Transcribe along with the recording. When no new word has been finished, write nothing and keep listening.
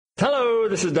Hello,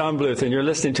 this is Don Bluth, and you're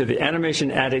listening to the Animation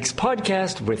Addicts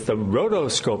podcast with the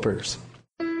Rotoscopers.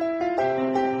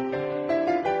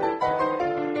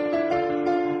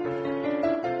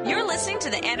 You're listening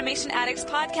to the Animation Addicts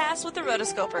podcast with the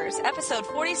Rotoscopers, episode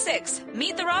 46,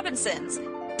 Meet the Robinsons.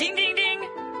 Ding, ding, ding.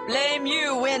 Blame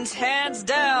you wins hands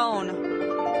down.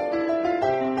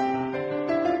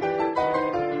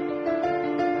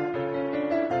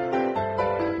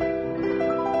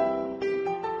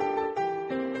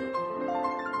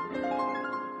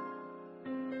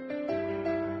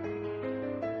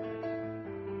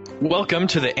 Welcome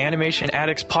to the Animation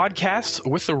Addicts podcast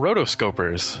with the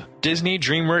Rotoscopers. Disney,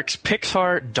 DreamWorks,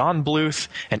 Pixar, Don Bluth,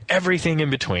 and everything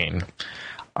in between.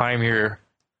 I'm your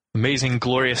amazing,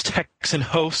 glorious Texan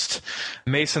host,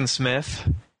 Mason Smith,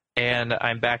 and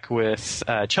I'm back with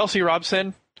Chelsea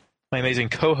Robson, my amazing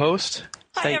co-host.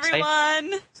 Hi,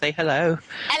 everyone. Say hello.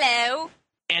 Hello.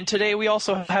 And today we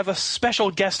also have a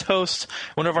special guest host,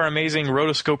 one of our amazing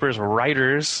Rotoscopers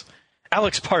writers,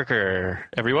 Alex Parker,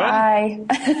 everyone. Hi.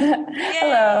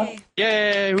 Hello.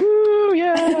 Yay. Woo,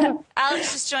 yeah.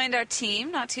 Alex just joined our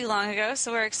team not too long ago,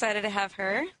 so we're excited to have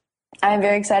her. I'm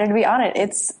very excited to be on it.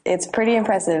 It's pretty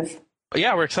impressive.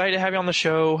 Yeah, we're excited to have you on the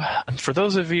show. And for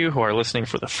those of you who are listening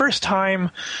for the first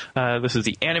time, this is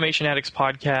the Animation Addicts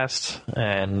podcast,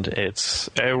 and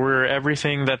we're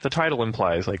everything that the title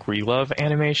implies. Like, we love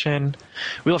animation,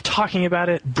 we love talking about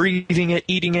it, breathing it,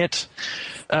 eating it,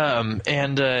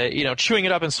 and chewing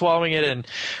it up and swallowing it, and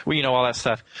all that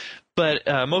stuff. But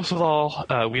most of all,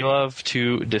 we love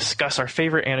to discuss our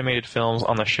favorite animated films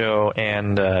on the show,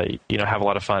 and have a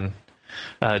lot of fun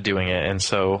doing it. And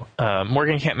so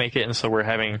Morgan can't make it, and so we're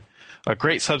having a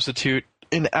great substitute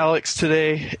in Alex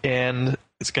today, and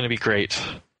it's going to be great.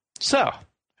 So,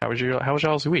 how was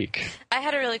y'all's week? I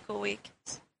had a really cool week.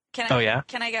 Can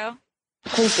I go?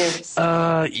 Please do.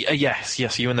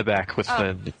 Yes, you in the back with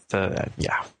the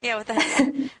yeah. Yeah, with the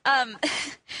headset.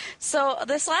 So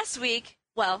this last week,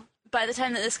 well, by the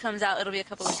time that this comes out, it'll be a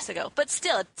couple weeks ago. But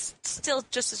still, it's still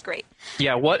just as great.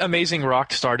 Yeah, what amazing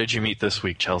rock star did you meet this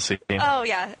week, Chelsea? Oh,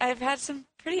 yeah. I've had some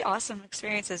pretty awesome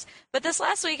experiences. But this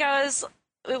last week,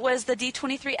 it was the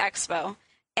D23 Expo.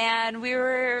 And we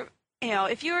were,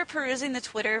 if you were perusing the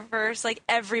Twitterverse, like,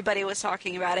 everybody was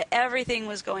talking about it. Everything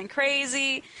was going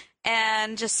crazy.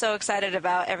 And just so excited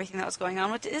about everything that was going on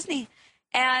with Disney.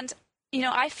 And,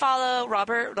 I follow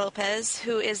Robert Lopez,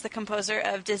 who is the composer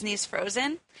of Disney's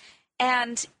Frozen.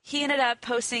 And he ended up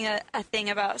posting a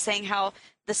thing about saying how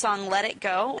the song Let It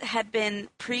Go had been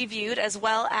previewed, as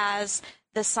well as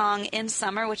the song In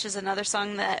Summer, which is another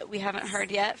song that we haven't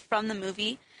heard yet from the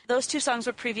movie. Those two songs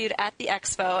were previewed at the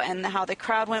expo, and how the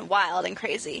crowd went wild and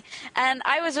crazy. And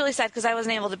I was really sad because I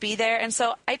wasn't able to be there. And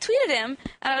so I tweeted him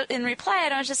in reply,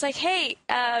 and I was just like, hey,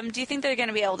 do you think they're going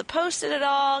to be able to post it at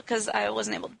all? Because I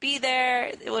wasn't able to be there.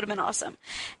 It would have been awesome.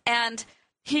 And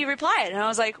he replied, and I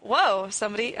was like, whoa,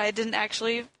 I didn't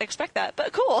actually expect that,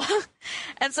 but cool.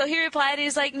 And so he replied, and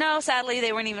he's like, no, sadly,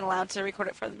 they weren't even allowed to record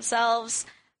it for themselves,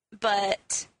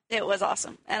 but it was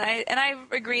awesome. And I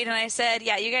agreed, and I said,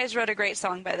 yeah, you guys wrote a great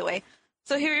song, by the way.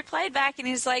 So he replied back, and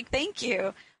he's like, thank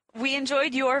you. We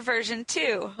enjoyed your version,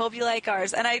 too. Hope you like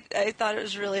ours. And I thought it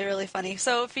was really, really funny.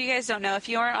 So if you guys don't know, if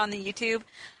you aren't on the YouTube,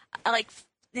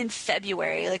 in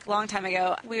February, a long time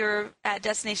ago, we were at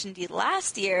Destination D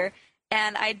last year,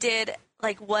 and I did,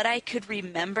 what I could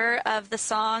remember of the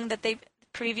song that they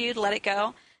previewed, Let It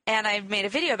Go, and I made a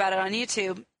video about it on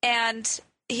YouTube, and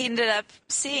he ended up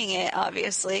seeing it,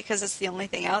 obviously, because it's the only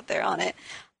thing out there on it,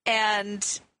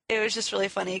 and it was just really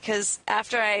funny, because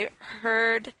after I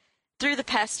heard through the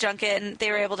Pest Junket, and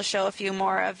they were able to show a few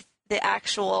more of the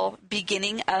actual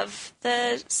beginning of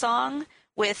the song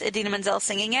with Idina Menzel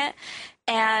singing it,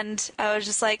 and I was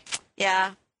just like,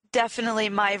 yeah, definitely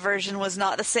my version was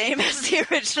not the same as the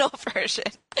original version.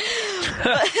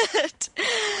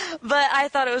 but I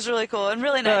thought it was really cool and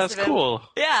really nice of him. That's cool.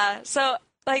 Yeah, so,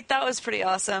 that was pretty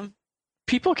awesome.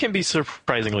 People can be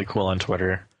surprisingly cool on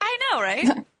Twitter. I know,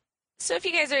 right? So if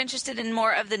you guys are interested in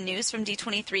more of the news from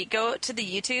D23, go to the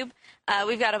YouTube.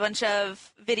 We've got a bunch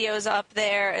of videos up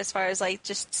there as far as,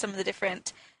 just some of the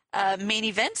different main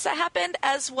events that happened,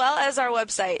 as well as our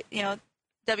website,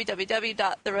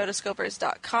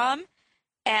 www.therotoscopers.com,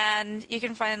 and you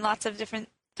can find lots of different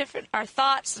our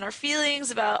thoughts and our feelings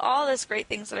about all this great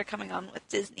things that are coming on with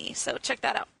Disney. So check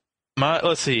that out.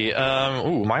 Let's see.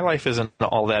 My life isn't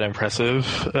all that impressive.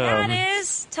 Yeah, it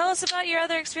is. Tell us about your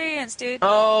other experience, dude.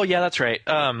 Oh, yeah, that's right.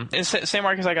 In San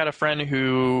Marcos, I got a friend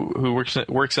who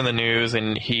works in the news,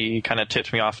 and he kind of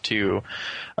tipped me off to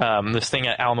this thing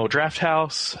at Alamo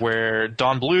Drafthouse where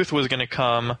Don Bluth was going to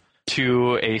come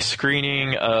to a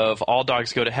screening of All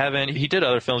Dogs Go to Heaven. He did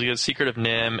other films. He did Secret of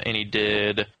Nim, and he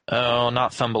did,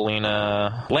 not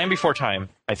Thumbelina, Land Before Time,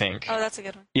 I think. Oh, that's a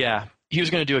good one. Yeah. He was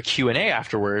going to do a Q&A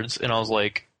afterwards, and I was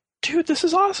like, dude, this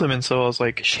is awesome. And so I was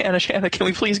like, Shanna, can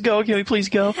we please go? Can we please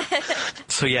go?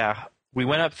 So yeah, we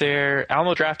went up there.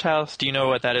 Alamo Drafthouse, do you know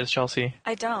what that is, Chelsea?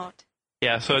 I don't.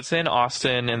 Yeah, so it's in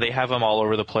Austin, and they have them all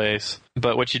over the place.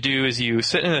 But what you do is you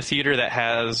sit in a theater that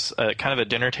has kind of a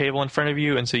dinner table in front of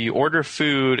you, and so you order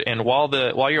food, and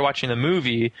while you're watching the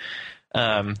movie,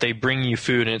 they bring you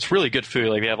food, and it's really good food.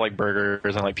 Like, they have like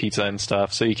burgers and like pizza and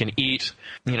stuff, so you can eat,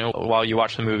 while you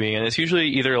watch the movie. And it's usually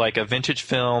either like a vintage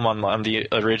film on the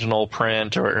original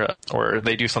print, or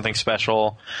they do something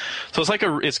special. So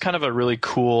it's kind of a really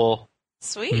cool,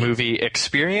 sweet movie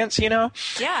experience,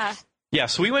 Yeah. Yeah,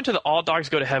 so we went to the All Dogs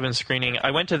Go to Heaven screening.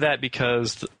 I went to that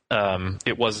because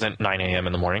it wasn't 9 a.m.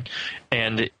 in the morning,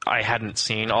 and I hadn't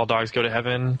seen All Dogs Go to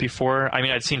Heaven before. I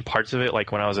mean, I'd seen parts of it,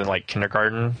 like when I was in like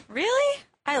kindergarten. Really?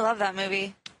 I love that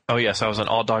movie. Oh yes, I was an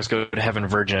All Dogs Go to Heaven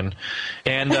virgin,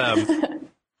 and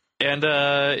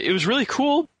it was really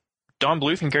cool. Don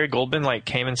Bluth and Gary Goldman like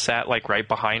came and sat like right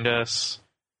behind us,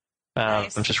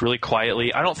 Nice. just really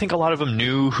quietly. I don't think a lot of them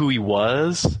knew who he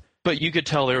was. But you could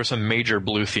tell there were some major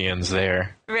Bluthians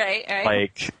there. Right.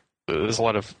 Like, there's a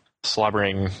lot of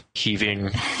slobbering, heaving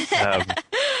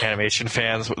animation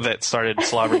fans that started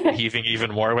slobbering and heaving even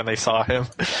more when they saw him.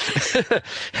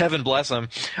 Heaven bless him.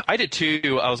 I did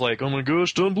too. I was like, oh my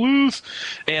gosh, Don Bluth.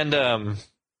 And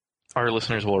our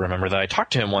listeners will remember that I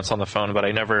talked to him once on the phone, but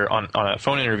I never, on a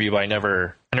phone interview, but I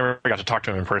never got to talk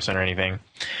to him in person or anything.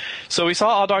 So we saw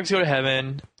All Dogs Go to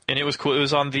Heaven, and it was cool. It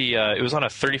was on a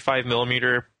 35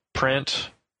 millimeter print,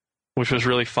 which was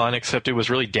really fun, except it was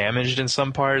really damaged in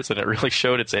some parts and it really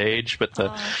showed its age, but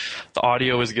the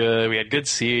audio was good. We had good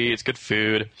seats, good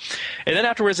food. And then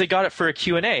afterwards they got it for a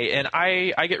Q&A, and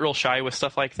I get real shy with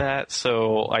stuff like that,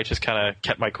 so I just kind of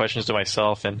kept my questions to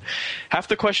myself, and half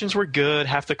the questions were good,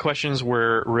 half the questions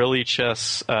were really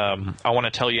just I want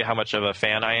to tell you how much of a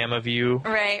fan I am of you.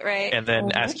 Right. And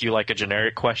then ask you like a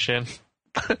generic question.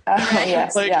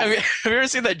 Yes, Like, yes. have you ever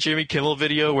seen that Jimmy Kimmel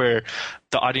video where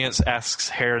the audience asks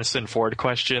Harrison Ford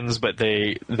questions, but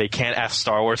they can't ask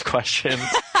Star Wars questions?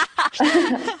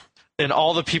 And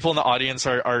all the people in the audience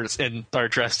are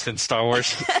dressed in Star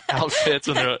Wars outfits,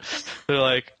 and they're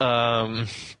like, Dang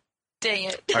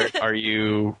it. are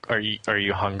you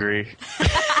hungry?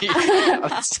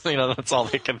 That's all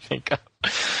they can think of.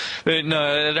 But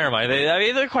no, never mind.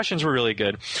 The questions were really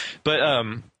good, but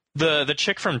the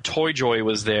chick from Toy Joy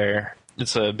was there.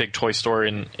 It's a big toy store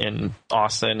in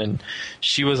Austin, and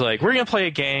she was like, we're going to play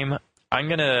a game. I'm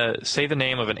going to say the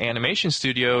name of an animation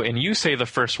studio, and you say the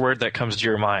first word that comes to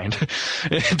your mind.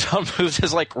 And Don Bluth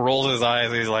just like rolls his eyes,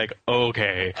 and he's like,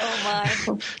 okay. Oh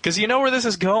my. Because you know where this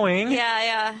is going.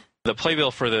 Yeah. The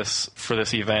playbill for this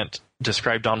event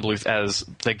described Don Bluth as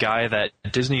the guy that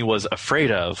Disney was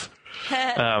afraid of,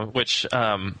 which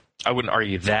I wouldn't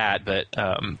argue that, but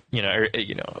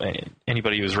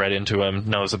anybody who's read into him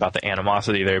knows about the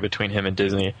animosity there between him and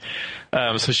Disney.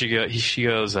 So she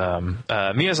goes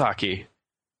Miyazaki, and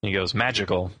he goes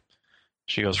magical.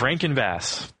 She goes Rankin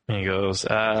Bass, and he goes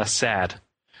sad.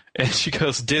 And she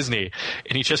goes Disney,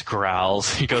 and he just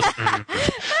growls. He goes,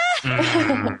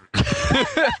 and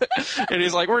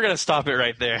he's like, we're gonna stop it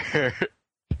right there.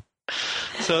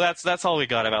 So that's all we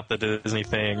got about the Disney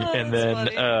thing. Oh, and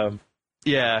that's then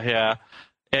yeah.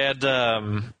 And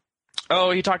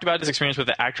he talked about his experience with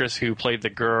the actress who played the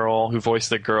girl, who voiced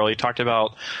the girl. He talked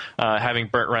about having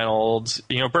Burt Reynolds.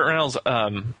 Burt Reynolds,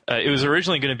 it was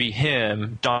originally going to be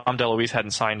him. Dom DeLuise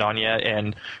hadn't signed on yet,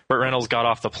 and Burt Reynolds got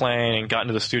off the plane and got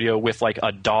into the studio with like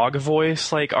a dog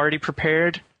voice like already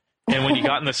prepared. And when he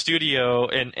got in the studio,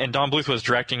 and Don Bluth was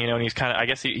directing, and he's kind of, I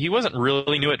guess he wasn't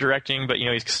really new at directing, but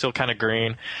he's still kind of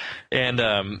green.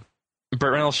 And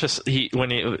Burt Reynolds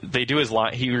they do his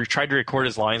line, he tried to record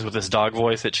his lines with his dog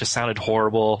voice. It just sounded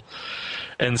horrible.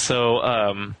 And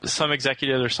so some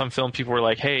executives or some film people were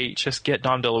like, hey, just get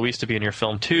Dom DeLuise to be in your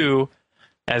film too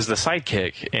as the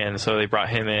sidekick. And so they brought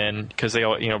him in because they,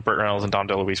 Burt Reynolds and Dom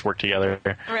DeLuise worked together.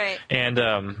 Right.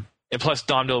 And plus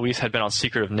Dom DeLuise had been on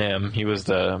Secret of Nim. He was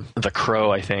the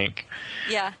crow, I think.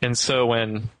 Yeah. And so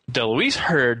when DeLuise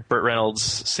heard Burt Reynolds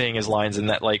saying his lines in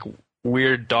that like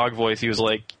weird dog voice, he was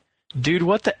like, dude,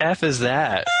 what the F is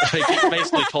that? Like, he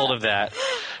basically told him that.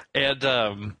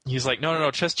 And he's like, no,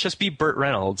 just be Burt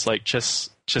Reynolds. Like,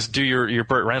 just do your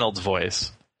Burt Reynolds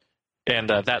voice. And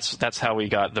that's how we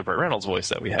got the Burt Reynolds voice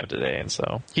that we have today. And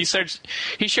so he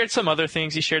shared some other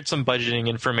things. He shared some budgeting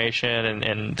information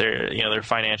and their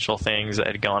financial things that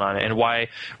had gone on, and why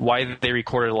they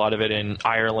recorded a lot of it in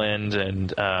Ireland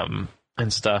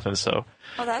and stuff. And so,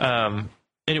 and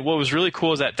what was really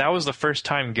cool is that was the first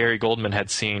time Gary Goldman had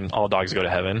seen All Dogs Go to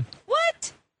Heaven.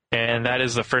 What? And that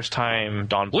is the first time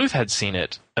Don Bluth had seen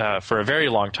it for a very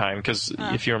long time, because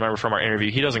if you remember from our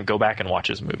interview, he doesn't go back and watch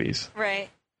his movies. Right.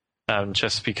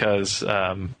 Just because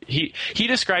he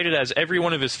described it as every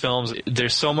one of his films,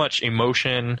 there's so much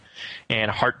emotion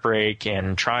and heartbreak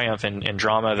and triumph and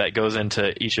drama that goes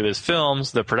into each of his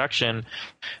films, the production,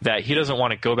 that he doesn't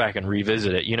want to go back and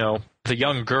revisit it. You know, the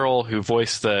young girl who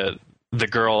voiced the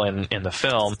girl in the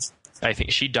film, I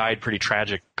think she died pretty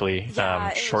tragically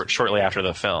shortly after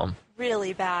the film.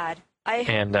 Really bad.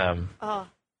 And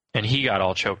he got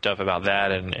all choked up about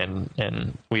that,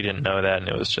 and we didn't know that, and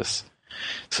it was just.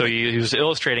 So he was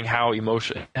illustrating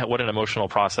what an emotional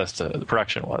process the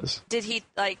production was. Did he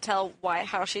tell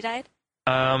how she died?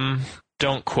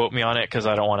 Don't quote me on it, because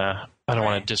I don't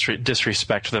want to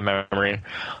disrespect the memory.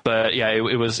 But yeah, it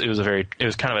was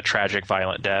kind of a tragic,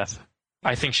 violent death.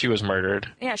 I think she was murdered.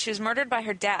 Yeah, she was murdered by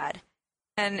her dad,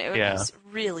 and it was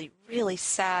really, really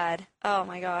sad. Oh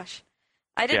my gosh.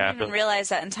 I didn't even realize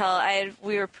that until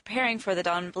we were preparing for the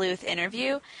Don Bluth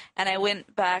interview, and I went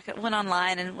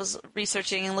online and was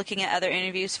researching and looking at other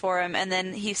interviews for him, and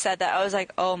then he said that. I was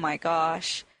like, oh my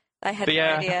gosh, I had no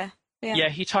idea. Yeah,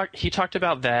 he talked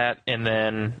about that, and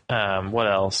then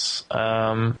what else?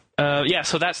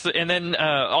 So that's and then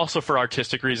also for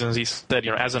artistic reasons, he said,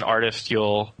 as an artist,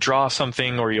 you'll draw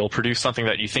something or you'll produce something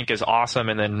that you think is awesome,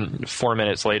 and then 4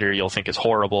 minutes later you'll think it's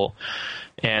horrible.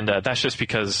 And that's just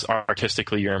because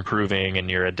artistically you're improving and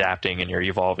you're adapting and you're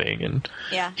evolving. And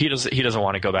he doesn't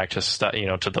want to go back to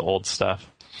to the old stuff.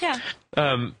 Yeah.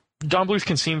 Don Bluth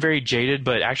can seem very jaded,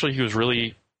 but actually he was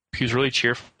really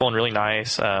cheerful and really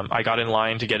nice. I got in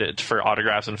line to get it for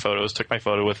autographs and photos, took my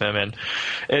photo with him, and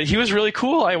he was really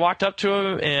cool. I walked up to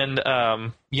him and,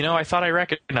 I thought I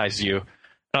recognized you.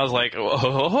 And I was like,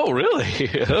 oh, really?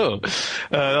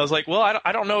 I was like, well,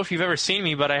 I don't know if you've ever seen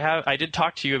me, but I did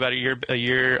talk to you about a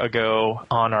year ago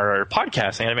on our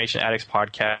podcast, Animation Addicts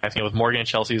podcast, with Morgan and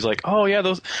Chelsea. He's like, oh yeah,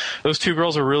 those two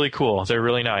girls are really cool. They're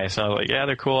really nice. And I was like, yeah,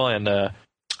 they're cool. And I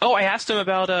asked him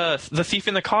about The Thief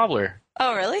and the Cobbler.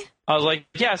 Oh, really? I was like,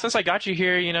 yeah, since I got you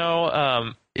here,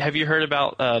 have you heard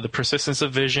about The Persistence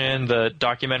of Vision, the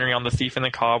documentary on The Thief and the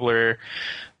Cobbler,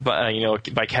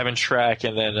 by Kevin Schreck?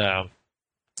 And then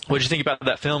what did you think about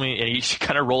that film? And he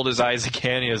kind of rolled his eyes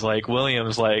again. He was like,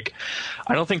 Williams, I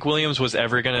don't think Williams was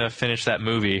ever going to finish that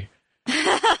movie.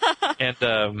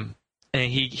 And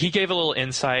he gave a little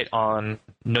insight on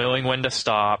knowing when to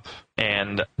stop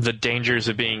and the dangers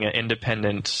of being an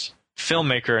independent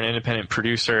filmmaker, an independent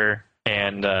producer,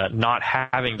 and not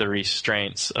having the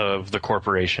restraints of the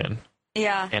corporation.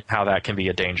 Yeah. And how that can be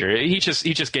a danger. He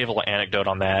just gave a little anecdote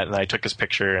on that, and I took his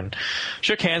picture and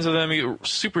shook hands with him. He was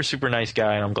super, super nice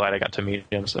guy, and I'm glad I got to meet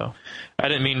him. So I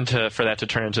didn't mean for that to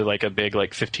turn into a big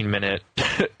 15-minute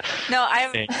No,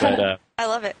 thing, but, I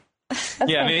love it.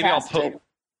 Yeah,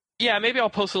 maybe I'll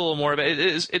post a little more, but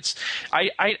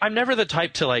I'm never the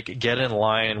type to get in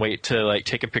line and wait to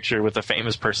take a picture with a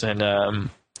famous person.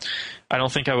 I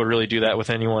don't think I would really do that with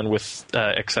anyone, with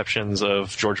exceptions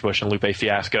of George Bush and Lupe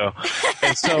Fiasco.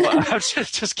 And so I'm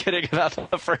just kidding about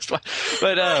the first one.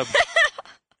 But oh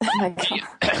my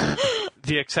God.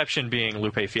 The exception being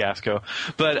Lupe Fiasco.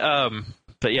 But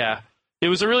yeah, it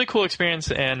was a really cool experience,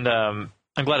 and I'm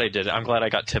glad I did it. I'm glad I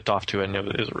got tipped off to it, and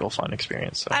it was a real fun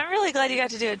experience. So. I'm really glad you got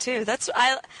to do it too.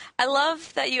 I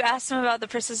love that you asked him about The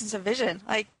Persistence of Vision.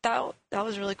 That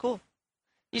was really cool.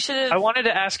 You should have. I wanted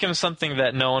to ask him something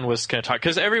that no one was going to talk,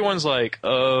 because everyone's like,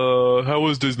 how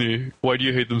was Disney? Why do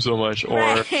you hate them so much? Or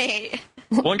right.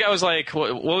 One guy was like,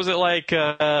 what was it like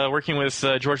working with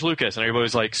George Lucas? And everybody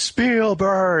was like,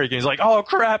 Spielberg. And he's like, oh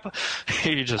crap.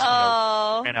 He just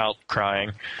ran out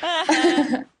crying.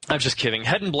 I'm just kidding.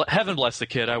 Heaven bless the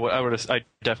kid. I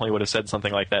definitely would have said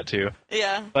something like that too.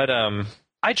 Yeah. But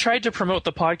I tried to promote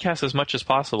the podcast as much as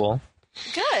possible.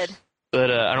 Good. But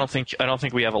I don't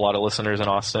think we have a lot of listeners in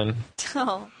Austin.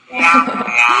 Oh.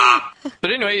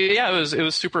 But anyway, yeah, it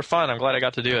was super fun. I'm glad I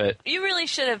got to do it. You really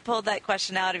should have pulled that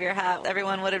question out of your hat.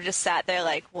 Everyone would have just sat there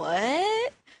like,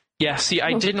 what? Yeah, see,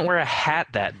 I didn't wear a hat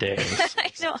that day.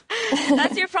 I know.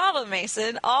 That's your problem,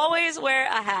 Mason. Always wear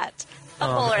a hat. A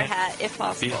bowler hat, if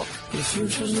possible. The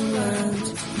future's a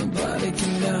land, nobody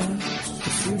can doubt. The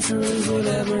future is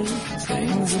whatever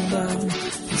things about.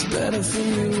 It's better for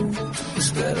you,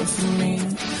 it's better for me.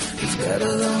 It's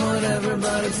better than what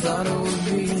everybody thought it would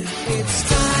be. It's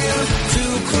time to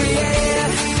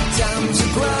create, time to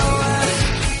grow.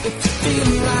 If you feel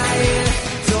like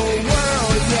the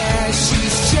world, yeah,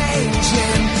 she's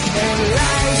changing, and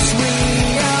life's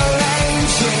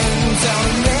rearranging.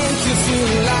 Don't make you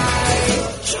feel like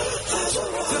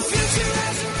the future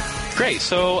has arrived. Great.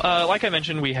 So, like I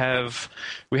mentioned, we have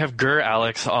Gur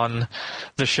Alex on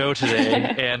the show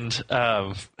today, and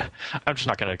I'm just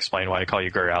not going to explain why I call you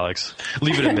Gur Alex.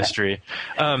 Leave it a mystery.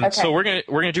 Okay. So we're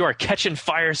gonna do our Catch and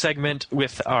Fire segment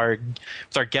with our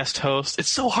guest host. It's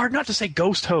so hard not to say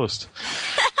ghost host.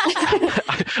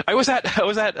 I was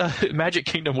at Magic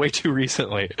Kingdom way too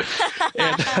recently,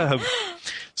 and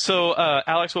so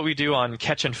Alex, what we do on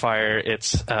Catch and Fire,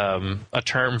 it's a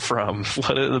term from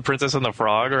The Princess and the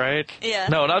Frog, right? Yeah.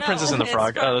 No, not Princess and the it's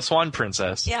Frog. from- The Swan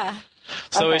Princess. Yeah.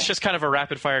 So Okay. it's just kind of a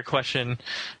rapid fire questions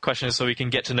so we can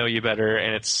get to know you better,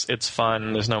 and it's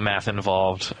fun. There's no math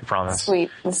involved, I promise.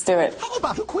 Sweet. Let's do it. How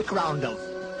about a quick round of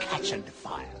catch and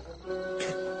fire?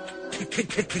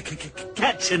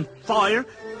 Catch and fire?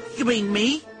 You mean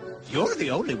me? You're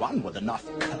the only one with enough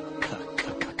courage.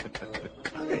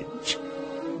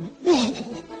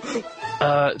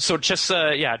 So just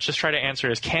try to answer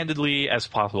as candidly as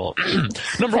possible.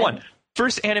 Number one,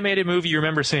 first animated movie you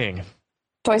remember seeing.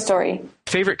 Toy Story.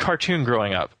 Favorite cartoon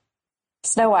growing up.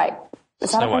 Snow White.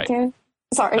 Is that Snow a White. cartoon?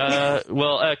 Sorry.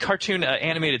 A cartoon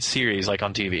animated series like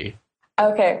on TV.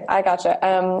 Okay, I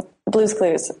gotcha. Blue's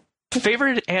Clues.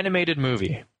 Favorite animated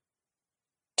movie.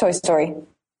 Toy Story.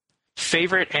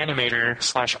 Favorite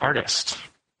animator / artist.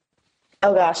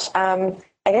 Oh gosh. I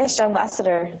guess John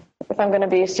Lasseter, if I'm going to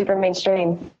be super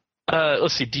mainstream.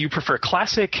 Let's see. Do you prefer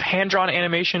classic hand-drawn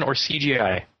animation or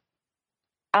CGI?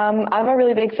 I'm a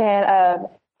really big fan of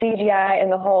CGI,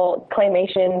 and the whole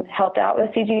claymation helped out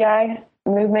with CGI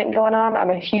movement going on. I'm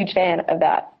a huge fan of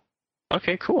that.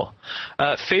 Okay, cool.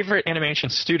 Favorite animation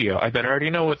studio. I bet I already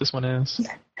know what this one is.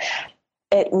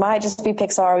 It might just be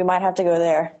Pixar. We might have to go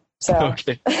there. So.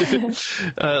 Okay.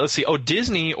 Let's see. Oh,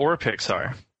 Disney or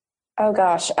Pixar? Oh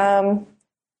gosh. I'm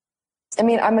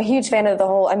a huge fan of the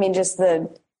whole. Just the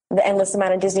endless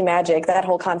amount of Disney magic. That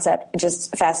whole concept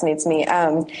just fascinates me.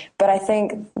 But I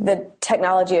think the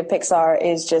technology of Pixar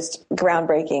is just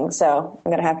groundbreaking. So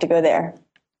I'm gonna have to go there.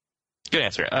 Good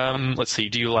answer. Let's see.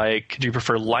 Do you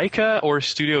prefer Laika or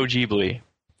Studio Ghibli?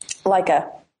 Laika.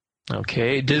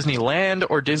 Okay. Disneyland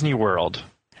or Disney World?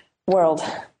 World.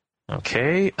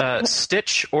 Okay.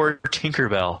 Stitch or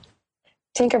Tinkerbell?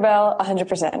 Tinkerbell,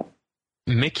 100%.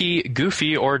 Mickey,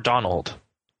 Goofy, or Donald?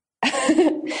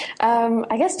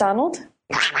 I guess Donald.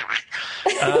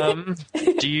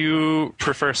 Do you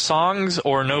prefer songs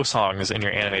or no songs in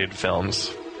your animated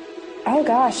films? Oh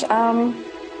gosh.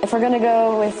 If we're gonna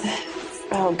go with,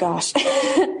 oh gosh,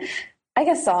 I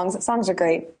guess songs. Songs are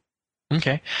great.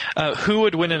 Okay. Who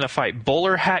would win in a fight,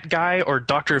 Bowler Hat Guy or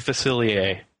Dr.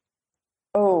 Facilier?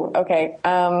 Oh, okay.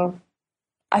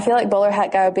 I feel like Bowler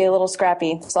Hat Guy would be a little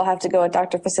scrappy, so I'll have to go with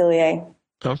Dr. Facilier.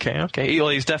 Okay. Well,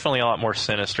 he's definitely a lot more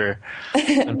sinister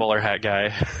than Bowler Hat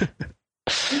Guy.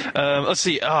 Let's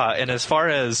see. And as far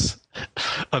as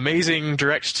amazing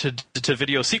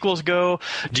direct-to-video sequels go,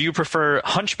 do you prefer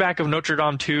Hunchback of Notre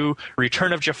Dame 2,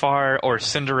 Return of Jafar, or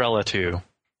Cinderella 2?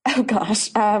 Oh gosh.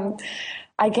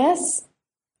 I guess.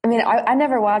 I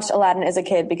never watched Aladdin as a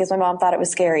kid because my mom thought it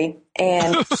was scary,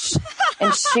 and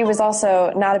and she was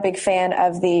also not a big fan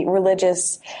of the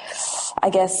religious,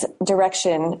 I guess,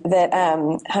 direction that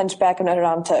Hunchback of Notre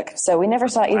Dame took. So we never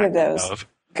saw either of those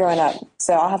growing up.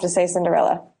 So I'll have to say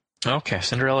Cinderella. Okay,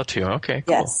 Cinderella 2. Okay,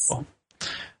 cool. Yes. Cool.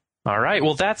 All right,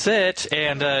 well, that's it.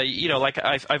 And, like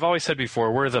I've always said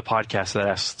before, we're the podcast that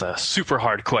asks the super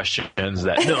hard questions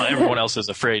that everyone else is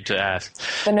afraid to ask.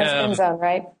 The no spin zone,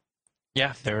 right?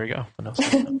 Yeah, there we go. The no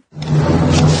spin zone.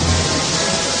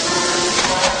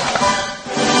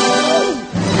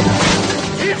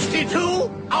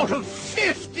 52 out of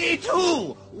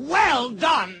 52! Well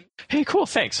done! Hey, cool,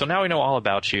 thanks. So now we know all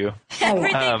about you.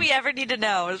 Everything we ever need to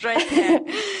know is right there.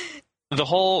 The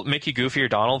whole Mickey, Goofy, or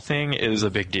Donald thing is a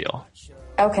big deal.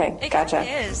 Okay, It gotcha.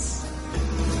 kinda is.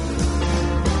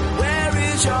 Where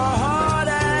is your heart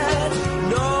at?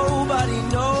 Nobody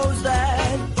knows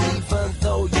that. Even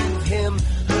though you, him,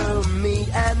 her, me,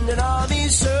 and an army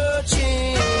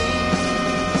searching.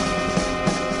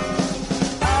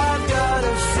 I've got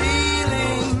a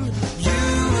feeling you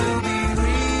will be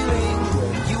reeling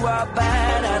when you are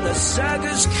bad and the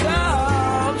circus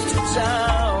comes to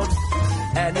town.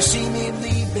 And you see me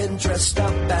leaving dressed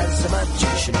up as a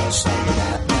magician or something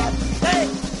like that. Hey!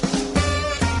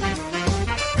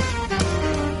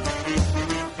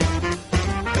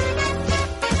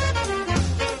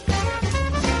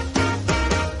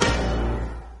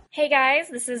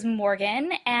 This is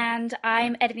Morgan, and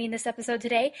I'm editing this episode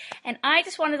today. And I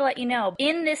just wanted to let you know,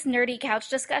 in this nerdy couch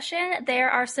discussion, there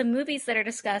are some movies that are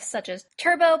discussed, such as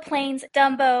Turbo, Planes,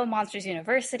 Dumbo, Monsters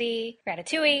University,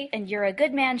 Ratatouille, and You're a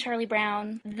Good Man, Charlie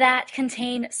Brown, that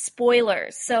contain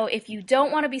spoilers. So if you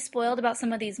don't want to be spoiled about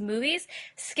some of these movies,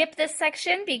 skip this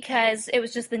section, because it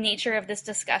was just the nature of this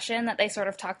discussion that they sort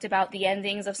of talked about the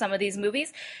endings of some of these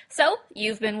movies. So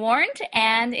you've been warned,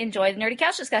 and enjoy the nerdy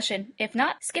couch discussion. If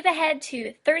not, skip ahead to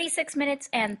 36 minutes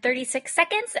and 36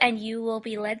 seconds, and you will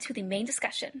be led to the main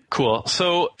discussion. Cool.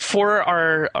 So for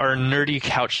our nerdy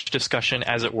couch discussion,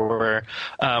 as it were,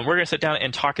 we're going to sit down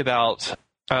and talk about,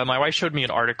 my wife showed me an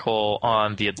article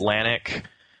on The Atlantic.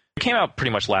 It came out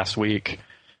pretty much last week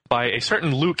by a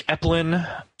certain Luke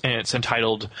Eplin, and it's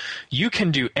entitled, "You Can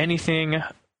Do Anything.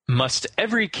 Must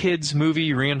Every Kids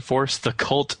Movie Reinforce the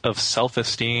Cult of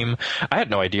Self-Esteem?" I had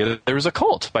no idea that there was a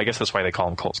cult, but I guess that's why they call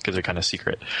them cults, because they're kind of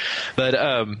secret. But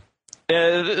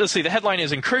let's see, the headline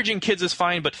is, "Encouraging Kids is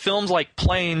Fine, but films like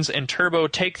Planes and Turbo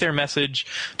take their message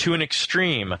to an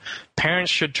extreme.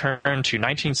 Parents should turn to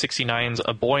 1969's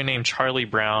A Boy Named Charlie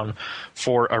Brown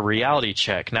for a reality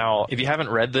check." Now, if you haven't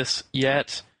read this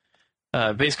yet,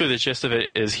 basically the gist of it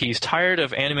is he's tired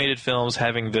of animated films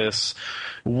having this,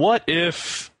 what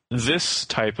if this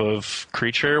type of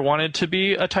creature wanted to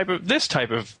be this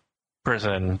type of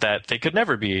person that they could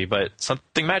never be, but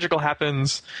something magical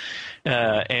happens,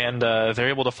 and they're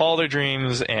able to follow their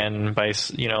dreams, and by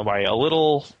a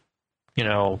little,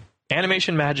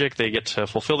 animation magic, they get to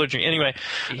fulfill their dream. Anyway,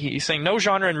 he's saying no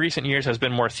genre in recent years has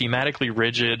been more thematically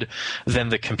rigid than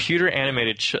the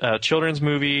computer-animated children's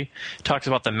movie. Talks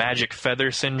about the magic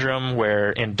feather syndrome,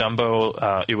 where in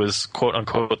Dumbo, it was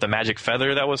quote-unquote the magic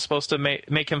feather that was supposed to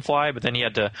make him fly, but then he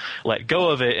had to let go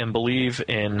of it and believe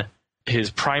in his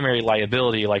primary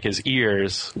liability, like his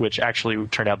ears, which actually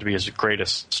turned out to be his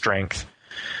greatest strength.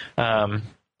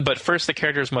 But first, the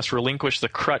characters must relinquish the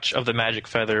crutch of the magic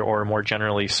feather, or more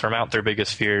generally, surmount their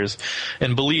biggest fears,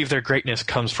 and believe their greatness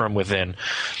comes from within.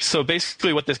 So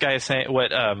basically what this guy is saying, what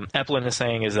Eplin is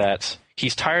saying, is that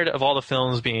he's tired of all the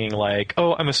films being like,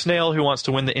 oh, I'm a snail who wants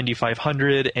to win the Indy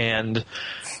 500, and,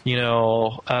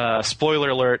 spoiler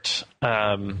alert,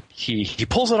 he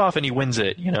pulls it off and he wins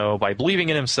it, by believing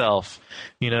in himself.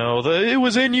 It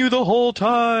was in you the whole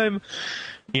time.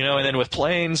 And then with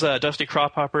Planes, Dusty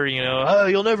Crop Hopper,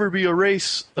 you'll never be a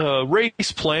race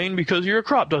plane because you're a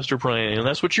crop duster plane, and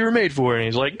that's what you were made for. And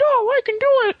he's like, no, I can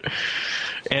do it.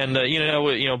 And,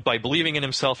 by believing in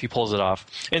himself, he pulls it off.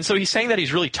 And so he's saying that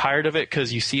he's really tired of it,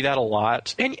 because you see that a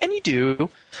lot. And you do.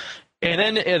 And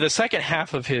then the second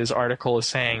half of his article is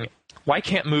saying, why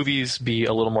can't movies be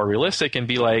a little more realistic and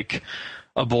be like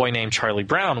A Boy Named Charlie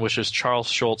Brown, which is Charles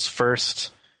Schultz's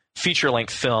first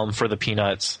feature-length film for the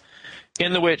Peanuts,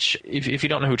 in which, if you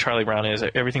don't know who Charlie Brown is,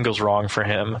 everything goes wrong for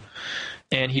him.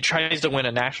 And he tries to win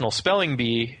a national spelling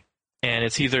bee, and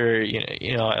it's either,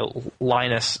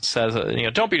 Linus says,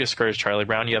 don't be discouraged, Charlie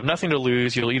Brown. You have nothing to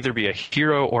lose. You'll either be a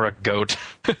hero or a goat.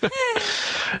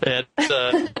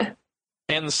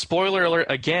 And spoiler alert,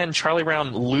 again, Charlie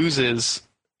Brown loses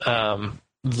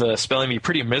the spelling bee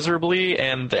pretty miserably,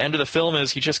 and the end of the film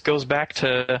is he just goes back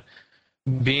to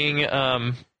being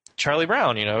Charlie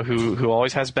Brown, who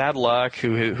always has bad luck,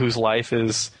 whose life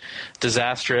is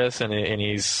disastrous, and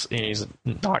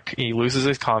he loses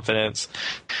his confidence.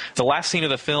 The last scene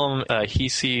of the film, he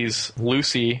sees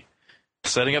Lucy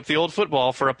setting up the old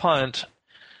football for a punt,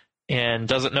 and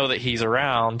doesn't know that he's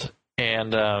around,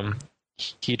 and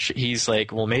he's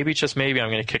like, well, maybe, just maybe, I'm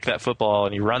going to kick that football,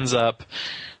 and he runs up,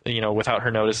 without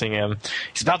her noticing him.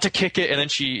 He's about to kick it, and then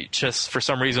she just, for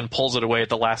some reason, pulls it away at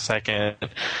the last second.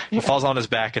 He falls on his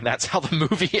back, and that's how the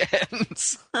movie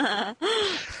ends.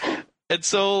 And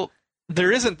so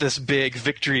there isn't this big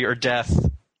victory or death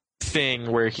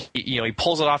thing where he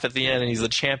pulls it off at the end, and he's the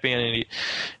champion, and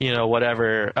he,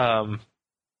 whatever.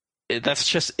 That's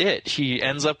just it. He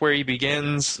ends up where he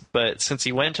begins, but since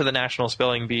he went to the National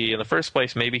Spelling Bee in the first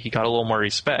place, maybe he got a little more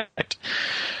respect.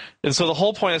 And so the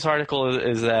whole point of this article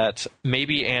is that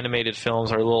maybe animated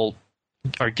films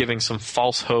are giving some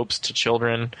false hopes to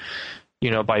children,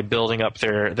 by building up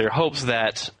their hopes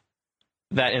that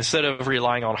instead of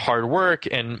relying on hard work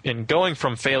and going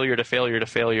from failure to failure to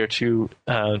failure to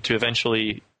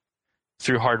eventually,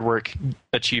 through hard work,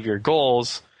 achieve your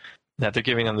goals, that they're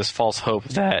giving them this false hope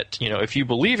that, if you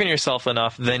believe in yourself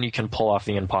enough, then you can pull off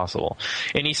the impossible.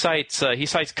 And he cites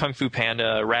Kung Fu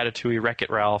Panda, Ratatouille,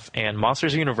 Wreck-It Ralph, and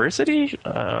Monsters University.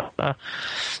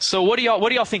 So what do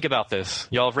y'all think about this?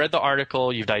 Y'all have read the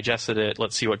article, you've digested it.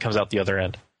 Let's see what comes out the other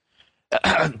end.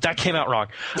 That came out wrong.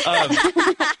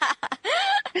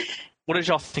 What did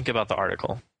y'all think about the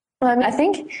article? Well, I mean, I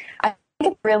think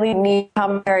it's really neat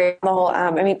commentary on the whole.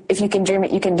 I mean, if you can dream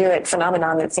it, you can do it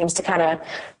phenomenon that seems to kind of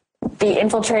be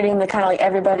infiltrating the kind of like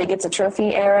everybody gets a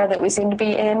trophy era that we seem to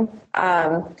be in.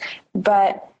 But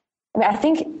I mean, I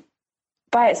think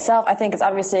by itself, I think it's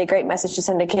obviously a great message to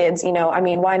send to kids. You know, I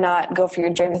mean, why not go for your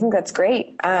dream? I think that's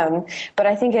great. But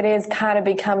I think it is kind of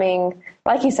becoming,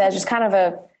 like you said, just kind of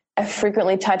a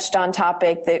frequently touched on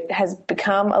topic that has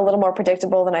become a little more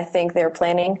predictable than I think they were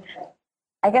planning.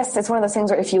 I guess it's one of those things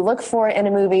where if you look for it in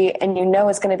a movie and you know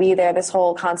it's going to be there, this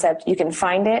whole concept, you can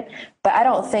find it. But I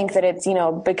don't think that it's,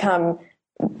 become,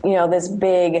 this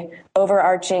big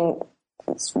overarching,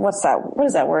 what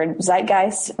is that word?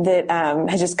 Zeitgeist that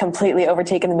has just completely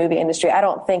overtaken the movie industry. I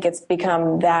don't think it's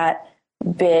become that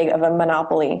big of a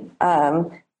monopoly.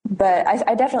 But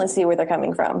I definitely see where they're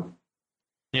coming from.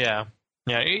 Yeah.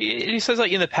 Yeah. He says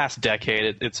like in the past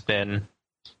decade, it's been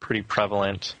pretty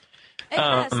prevalent.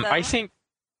 I think,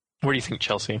 what do you think,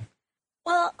 Chelsea?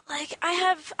 Well, like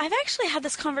I've actually had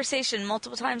this conversation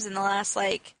multiple times in the last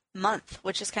month,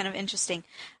 which is kind of interesting.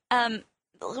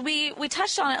 We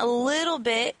touched on it a little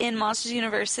bit in Monsters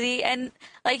University, and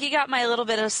you got my little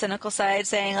bit of cynical side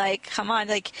saying come on,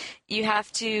 you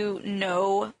have to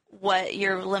know what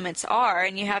your limits are,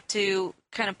 and you have to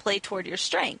kind of play toward your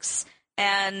strengths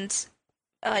and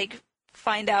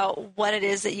find out what it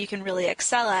is that you can really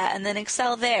excel at, and then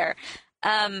excel there.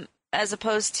 As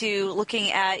opposed to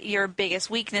looking at your biggest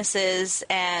weaknesses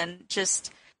and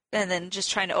then just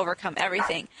trying to overcome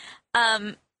everything.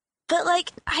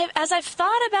 But as I've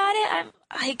thought about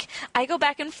it, I go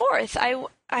back and forth.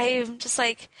 I'm just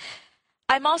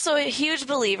I'm also a huge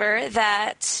believer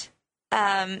that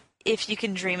if you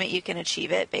can dream it, you can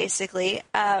achieve it, basically.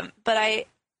 But I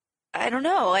don't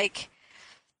know.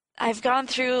 I've gone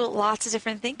through lots of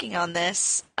different thinking on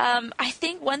this. I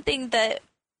think one thing that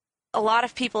a lot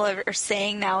of people are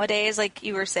saying nowadays, like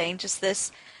you were saying, just this,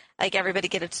 everybody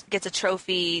gets a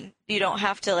trophy. You don't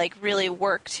have to really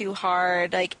work too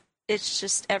hard. It's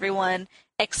just everyone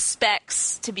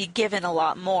expects to be given a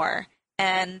lot more,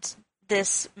 and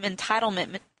this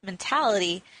entitlement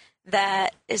mentality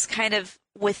that is kind of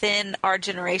within our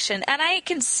generation. And I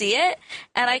can see it,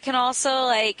 and I can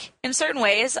also in certain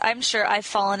ways, I'm sure I've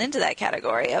fallen into that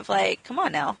category of come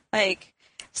on now,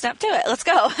 snap to it. Let's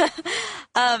go.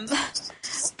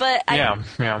 But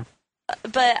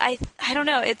I don't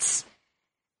know.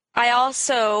 I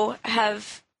also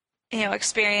have,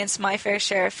 experienced my fair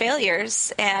share of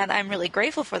failures, and I'm really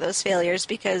grateful for those failures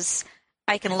because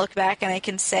I can look back and I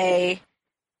can say,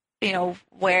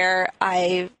 where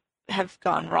I have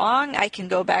gone wrong. I can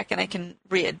go back and I can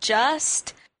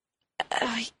readjust.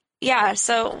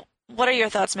 So what are your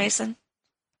thoughts, Mason?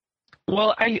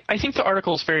 Well, I think the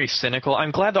article is very cynical.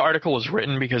 I'm glad the article was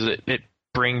written because it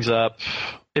brings up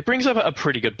a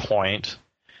pretty good point,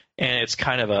 and it's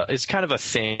kind of a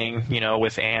thing,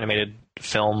 with animated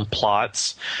film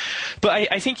plots. But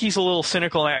I think he's a little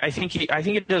cynical. And I think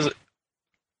it does.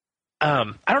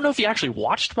 I don't know if you actually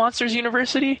watched Monsters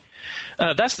University.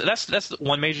 That's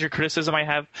one major criticism I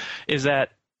have is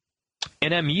that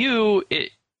in MU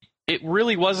it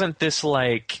really wasn't this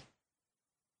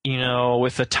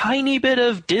with a tiny bit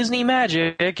of Disney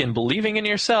magic and believing in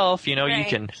yourself,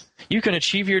 right. you can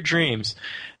achieve your dreams.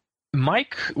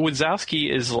 Mike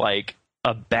Wazowski is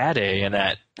a bad A in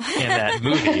that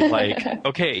movie.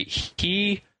 Okay,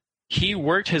 he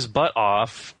worked his butt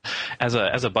off as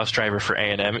a bus driver for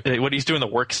A&M. When he's doing the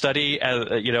work study,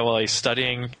 while he's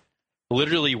studying.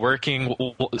 Literally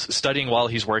studying while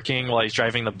he's working, while he's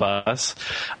driving the bus.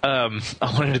 I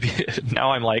wanted to be.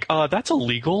 Now I'm that's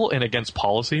illegal and against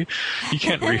policy. You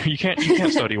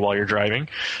can't study while you're driving.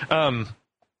 But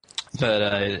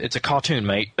it's a cartoon,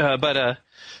 mate. But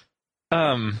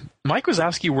Mike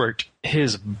Wazowski worked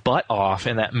his butt off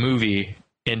in that movie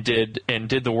and did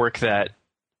the work that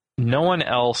no one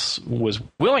else was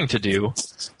willing to do.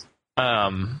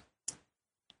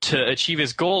 To achieve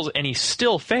his goals, and he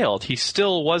still failed. He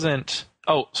still wasn't...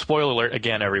 Oh, spoiler alert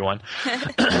again, everyone.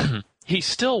 He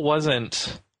still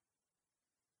wasn't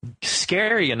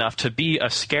scary enough to be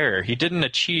a scarer. He didn't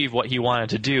achieve what he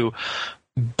wanted to do,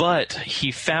 but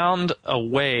he found a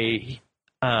way...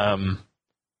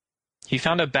 he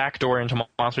found a backdoor into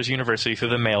Monsters University through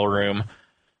the mailroom,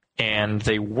 and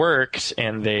they worked,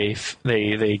 and they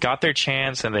got their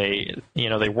chance, and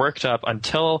they worked up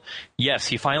until, yes,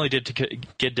 he finally did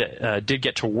get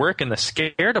to work in the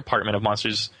scare department of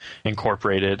Monsters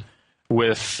Incorporated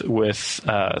with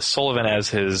Sullivan as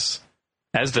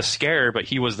the scarer, but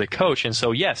he was the coach, and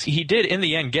so yes, he did in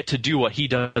the end get to do what he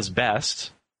does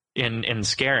best in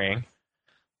scaring.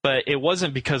 but it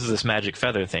wasn't because of this magic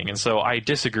feather thing. And so I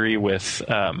disagree with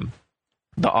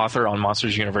the author on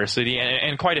Monsters University,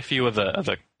 and quite a few of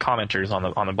the commenters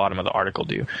on the bottom of the article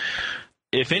do.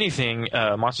 If anything,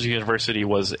 Monsters University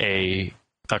was a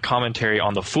commentary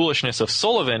on the foolishness of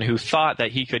Sullivan, who thought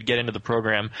that he could get into the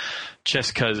program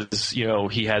just because, you know,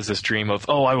 he has this dream of,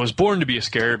 oh, I was born to be a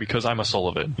scarer because I'm a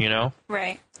Sullivan, you know?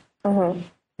 Right. Mm-hmm.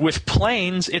 With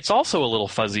Plains, it's also a little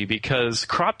fuzzy because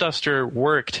Crop Duster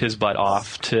worked his butt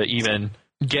off to even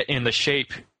get in the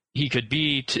shape he could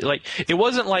be. Like, it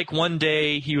wasn't like one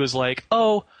day he was like,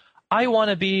 oh, I want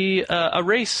to be a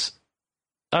race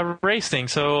thing,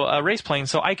 so a race plane,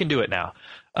 so I can do it now.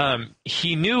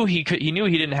 He knew he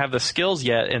didn't have the skills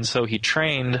yet, and so he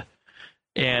trained,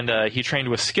 and he trained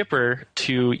with Skipper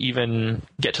to even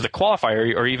get to the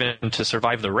qualifier or even to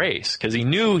survive the race, because he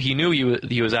knew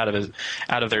he was out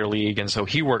of their league, and so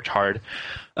he worked hard.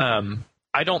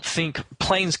 I don't think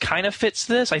Plains kind of fits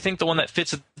this. I think the one that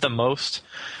fits it the most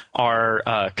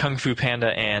are Kung Fu Panda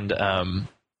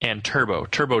and Turbo.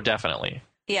 Turbo definitely.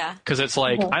 Yeah. Because it's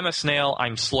like, I'm a snail,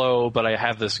 I'm slow, but I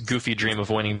have this goofy dream of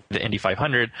winning the Indy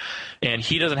 500, and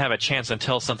he doesn't have a chance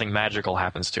until something magical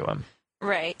happens to him.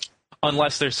 Right.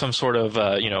 Unless there's some sort of,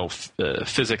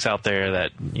 physics out there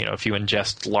that, you know, if you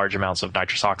ingest large amounts of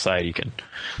nitrous oxide, you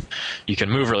can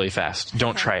move really fast.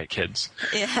 Don't try it, kids.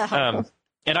 Yeah.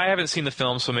 And I haven't seen the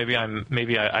film, so maybe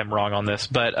I'm wrong on this,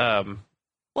 but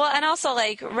well, and also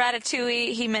like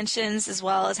Ratatouille, he mentions as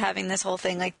well as having this whole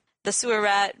thing like the sewer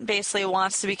rat basically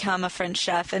wants to become a French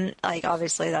chef, and like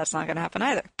obviously that's not going to happen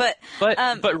either. But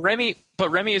Remy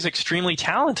is extremely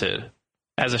talented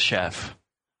as a chef,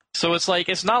 so it's like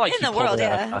it's not like in the world,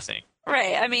 yeah, nothing.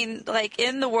 Right. I mean, like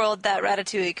in the world that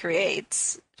Ratatouille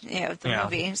creates, you know, the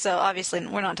movie. So obviously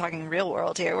we're not talking real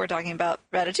world here. We're talking about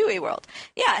Ratatouille world.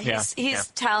 Yeah, he's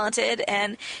talented,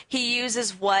 and he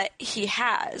uses what he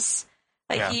has.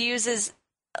 Like he uses,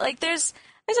 like there's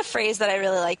a phrase that I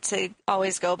really like to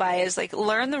always go by is like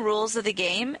learn the rules of the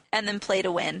game and then play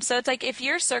to win. So it's like if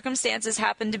your circumstances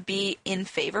happen to be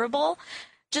unfavorable,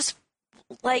 just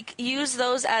like use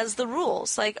those as the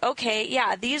rules. Like, okay,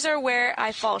 yeah, these are where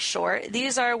I fall short.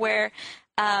 These are where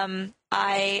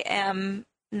I am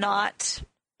not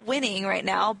winning right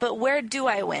now, but where do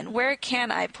I win? Where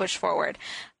can I push forward?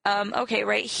 Okay,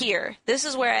 right here. This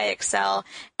is where I excel,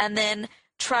 and then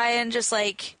try and just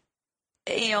like,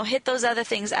 you know, hit those other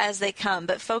things as they come,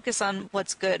 but focus on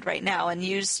what's good right now and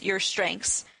use your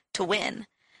strengths to win.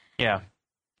 Yeah.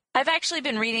 I've actually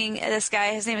been reading this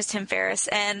guy. His name is Tim Ferriss,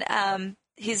 and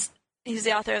he's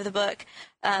the author of the book,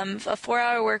 A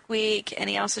 4-Hour Work Week, and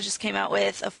he also just came out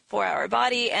with A 4-Hour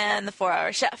Body and The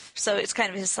 4-Hour Chef. So it's kind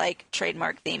of his like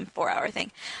trademark theme, 4-hour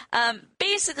thing.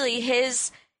 Basically,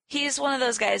 he's one of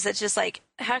those guys that's just like,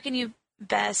 how can you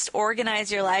best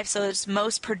organize your life so it's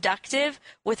most productive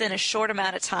within a short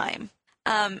amount of time?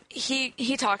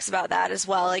 He talks about that as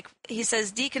well. Like he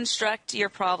says, deconstruct your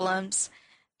problems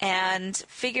and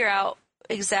figure out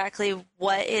exactly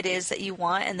what it is that you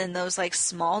want, and then those like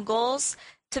small goals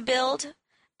to build,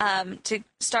 to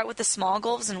start with the small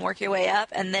goals and work your way up,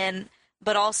 and then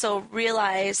but also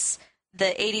realize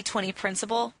the 80-20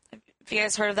 principle. Have you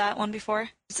guys heard of that one before?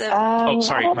 Sorry,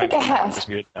 I don't think I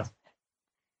have.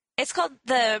 It's called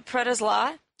the Pareto's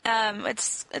Law.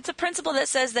 It's a principle that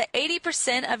says that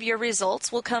 80% of your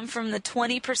results will come from the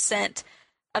 20%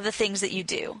 of the things that you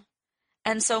do.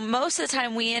 And so most of the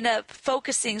time we end up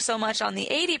focusing so much on the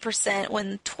 80%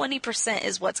 when 20%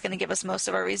 is what's going to give us most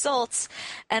of our results.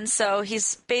 And so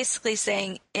he's basically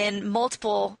saying in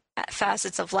multiple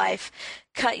facets of life,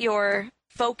 cut your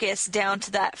focus down to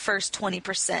that first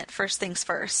 20%, first things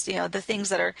first, you know, the things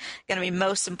that are going to be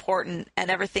most important,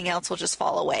 and everything else will just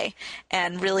fall away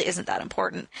and really isn't that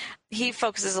important. He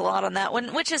focuses a lot on that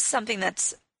one, which is something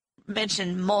that's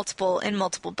mentioned in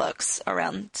multiple books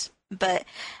around. But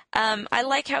I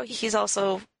like how he's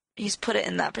put it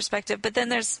in that perspective. But then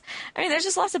there's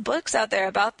just lots of books out there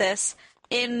about this.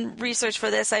 In research for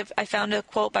this, I found a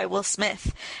quote by Will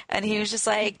Smith, and he was just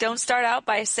like, don't start out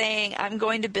by saying, I'm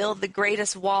going to build the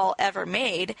greatest wall ever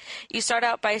made. You start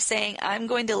out by saying, I'm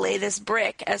going to lay this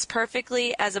brick as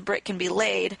perfectly as a brick can be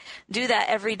laid. Do that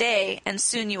every day, and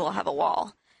soon you will have a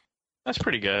wall. That's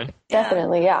pretty good.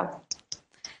 Definitely, yeah.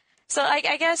 So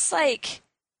I guess, like,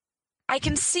 I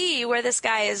can see where this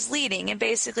guy is leading and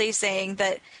basically saying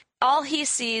that all he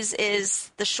sees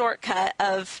is the shortcut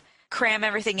of cram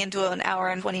everything into an hour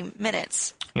and 20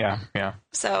 minutes. Yeah.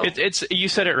 So it's you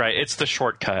said it right. It's the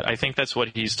shortcut. I think that's what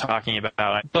he's talking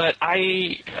about. But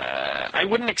I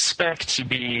wouldn't expect to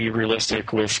be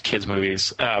realistic with kids'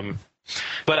 movies.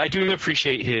 But I do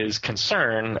appreciate his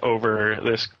concern over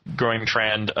this growing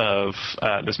trend of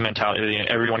this mentality.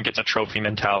 Everyone gets a trophy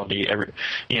mentality.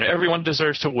 Everyone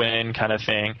deserves to win kind of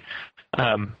thing.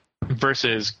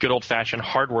 Versus good old-fashioned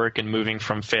hard work and moving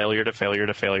from failure to failure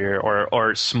to failure,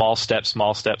 or small step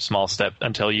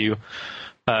until you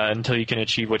can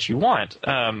achieve what you want.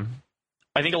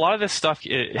 I think a lot of this stuff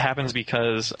it happens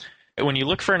because when you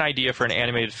look for an idea for an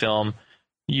animated film,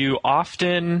 you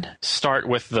often start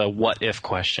with the what if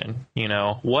question.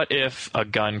 What if a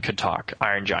gun could talk?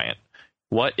 Iron Giant.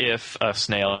 What if a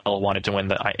snail wanted to win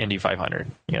the Indy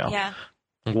 500? Yeah.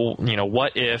 Well,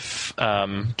 what if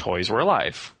toys were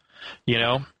alive?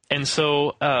 And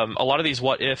so a lot of these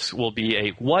what ifs will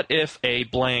be what if a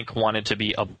blank wanted to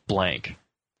be a blank?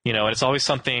 And it's always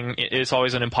something. It's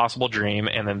always an impossible dream,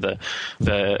 and then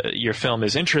your film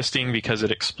is interesting because it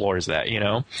explores that.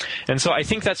 And so I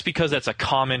think that's because that's a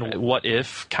common what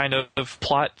if kind of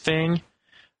plot thing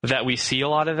that we see a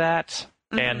lot of that,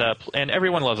 and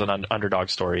everyone loves an underdog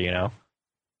story.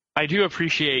 I do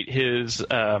appreciate his.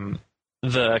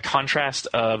 The contrast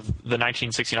of the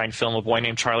 1969 film A Boy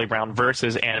Named Charlie Brown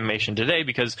versus animation today,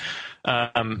 because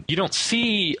you don't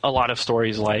see a lot of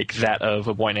stories like that of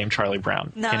A Boy Named Charlie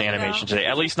Brown in animation today,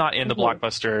 at least not in the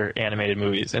blockbuster animated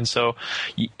movies. And so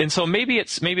maybe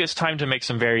it's time to make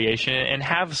some variation and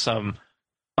have some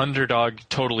underdog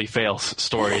totally fails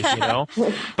stories,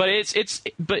 But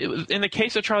but in the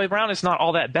case of Charlie Brown, it's not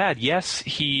all that bad. Yes,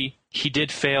 he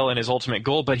did fail in his ultimate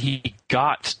goal, but he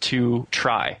got to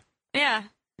try. Yeah.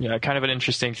 Yeah, kind of an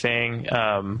interesting thing.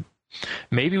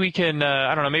 Maybe we can,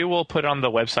 I don't know, maybe we'll put it on the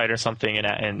website or something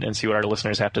and see what our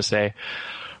listeners have to say.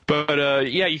 But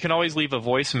yeah, you can always leave a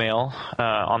voicemail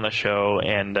on the show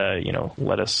and,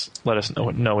 let us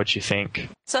know what you think.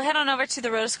 So head on over to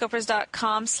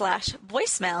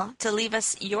therotoscopers.com/voicemail to leave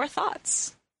us your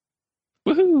thoughts.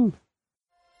 Woohoo!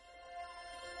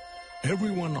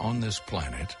 Everyone on this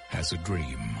planet has a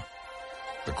dream.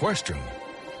 The question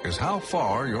is how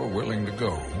far you're willing to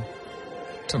go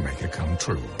to make it come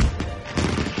true.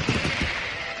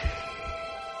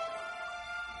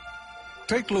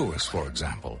 Take Lewis, for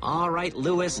example. All right,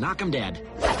 Lewis, knock him dead.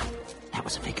 That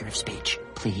was a figure of speech.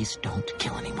 Please don't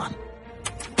kill anyone.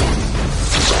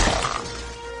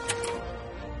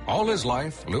 All his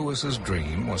life, Lewis's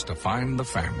dream was to find the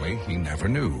family he never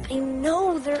knew. I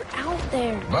know they're out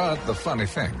there. But the funny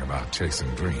thing about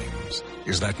chasing dreams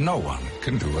is that no one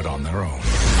can do it on their own.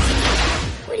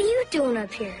 What are you doing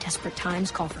up here? Desperate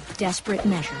times call for desperate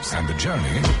measures. And the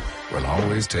journey will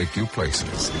always take you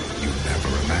places you never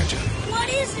imagined. What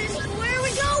is this? Where are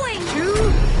we going? To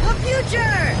the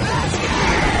future!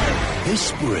 This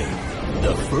spring,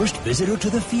 the first visitor to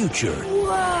the future.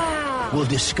 Wow! Will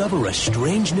discover a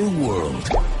strange new world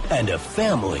and a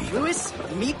family. Lewis,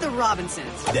 meet the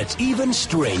Robinsons. That's even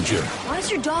stranger. Why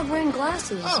is your dog wearing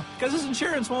glasses? Oh, because his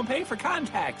insurance won't pay for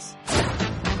contacts.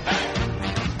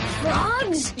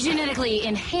 Frogs? Genetically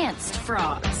enhanced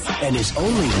frogs. And his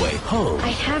only way home. I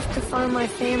have to find my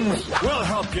family. We'll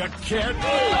help you, kid.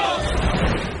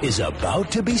 Is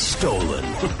about to be stolen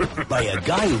by a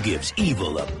guy who gives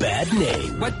evil a bad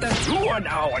name. But you are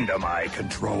now under my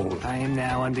control. I am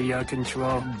now under your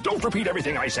control. Don't repeat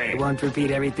everything I say. I won't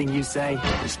repeat everything you say.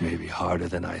 This may be harder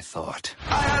than I thought.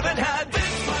 I haven't had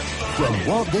this much fun. From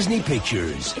Walt Disney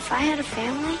Pictures. If I had a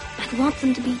family, I'd want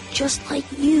them to be just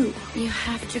like you. You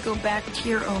have to go back to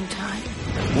your own time.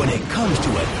 When it comes to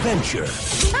adventure.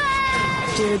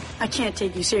 Dude, I can't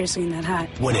take you seriously in that hat.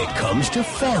 When it comes to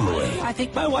family. I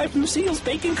think my wife Lucille's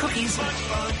baking cookies.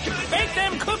 Bake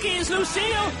them cookies,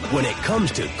 Lucille! When it comes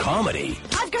to comedy.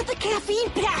 I've got the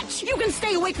caffeine patch. You can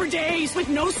stay awake for days with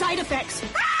no side effects.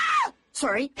 Ah!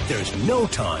 Sorry. There's no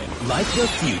time like the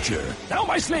future. Now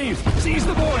my sleeve! Seize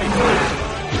the boy!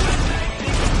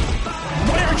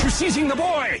 Why aren't you seizing the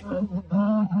boy?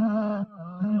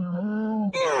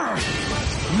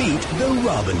 Meet the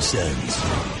Robinsons.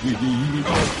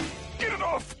 Get it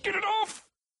off! Get it off!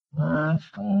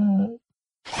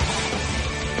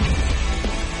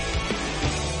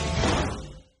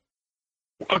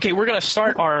 Okay, we're going to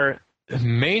start our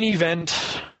main event,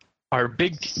 our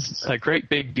great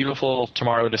big beautiful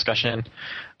tomorrow discussion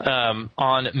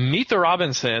on Meet the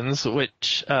Robinsons,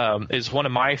 which is one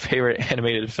of my favorite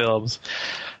animated films.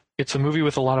 It's a movie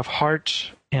with a lot of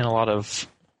heart and a lot of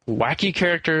wacky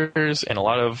characters and a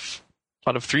lot of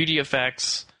 3D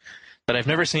effects that I've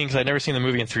never seen because I've never seen the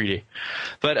movie in 3D.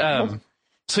 But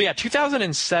so yeah,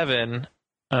 2007,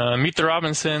 Meet the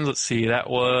Robinsons. Let's see, that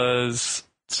was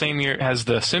same year as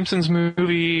the Simpsons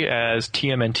movie, as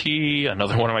TMNT,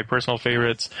 another one of my personal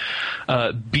favorites.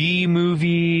 B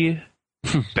movie,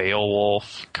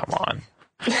 Beowulf. Come on.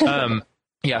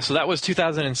 So that was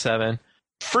 2007.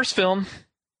 First film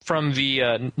from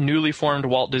the newly formed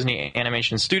Walt Disney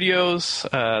Animation Studios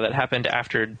that happened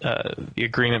after the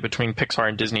agreement between Pixar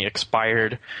and Disney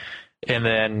expired. And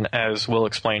then, as we'll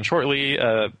explain shortly,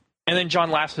 and then John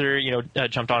Lasseter,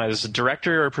 jumped on as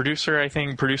director or producer, I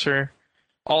think. Producer.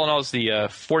 All in all, it's the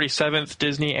 47th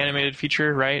Disney animated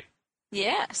feature, right?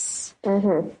 Yes.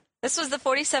 Mm-hmm. This was the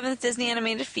 47th Disney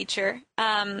animated feature.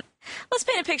 Let's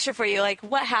paint a picture for you, like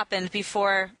what happened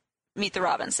before Meet the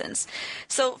Robinsons.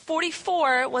 So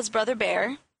 44 was Brother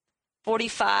Bear.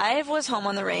 45 was Home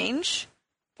on the Range.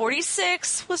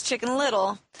 46 was Chicken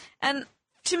Little. And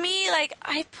to me, like,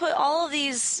 I put all of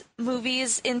these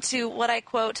movies into what I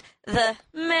quote the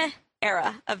meh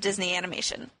era of Disney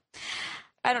animation.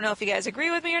 I don't know if you guys agree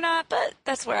with me or not, but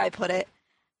that's where I put it.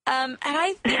 And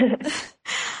I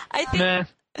think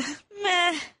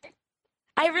meh.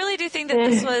 I really do think that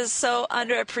this was so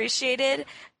underappreciated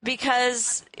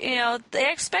because, the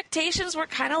expectations were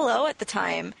kind of low at the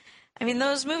time. I mean,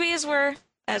 those movies were,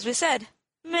 as we said,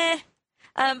 meh.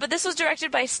 But this was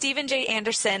directed by Stephen J.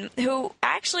 Anderson, who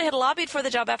actually had lobbied for the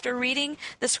job after reading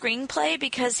the screenplay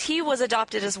because he was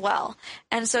adopted as well.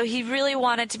 And so he really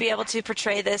wanted to be able to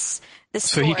portray this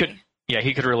story. So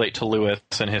he could relate to Lewis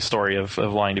and his story of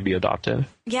wanting to be adopted.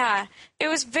 Yeah, it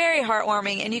was very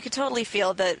heartwarming, and you could totally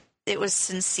feel that it was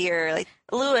sincere. Like,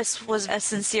 Lewis was a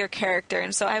sincere character,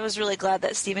 and so I was really glad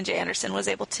that Stephen J. Anderson was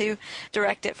able to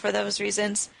direct it for those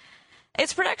reasons.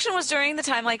 Its production was during the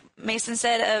time, like Mason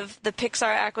said, of the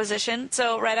Pixar acquisition.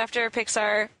 So right after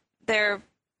Pixar, their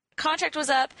contract was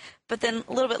up, but then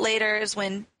a little bit later is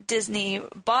when Disney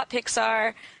bought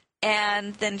Pixar,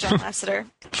 and then John Lasseter.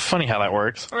 Funny how that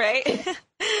works. Right?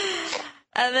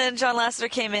 And then John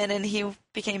Lasseter came in, and he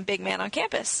became big man on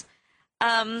campus.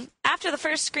 After the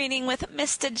first screening with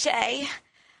Mr. J,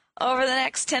 over the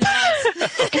next 10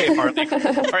 months... Okay, Harley.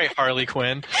 All right, Harley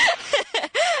Quinn.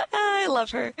 I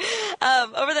love her.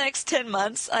 Over the next 10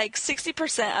 months, like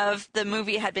 60% of the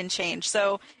movie had been changed.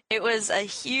 So it was a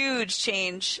huge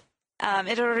change. It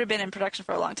had already been in production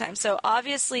for a long time. So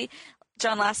obviously,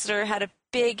 John Lasseter had a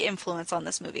big influence on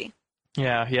this movie.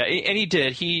 Yeah, and he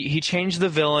did. He changed the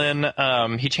villain.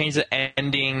 He changed the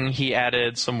ending. He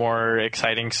added some more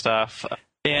exciting stuff.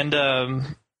 And,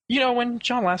 when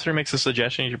John Lasseter makes a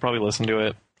suggestion, you should probably listen to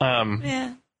it.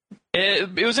 Yeah.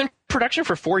 It was in production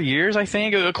for 4 years, I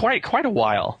think. Quite a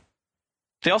while.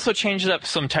 They also changed up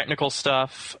some technical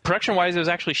stuff. Production-wise, it was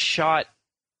actually shot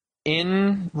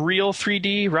in real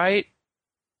 3D, right?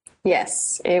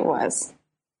 Yes, it was.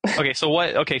 So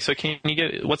can you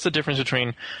get what's the difference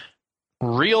between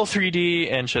real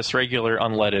 3D and just regular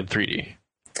unleaded 3D?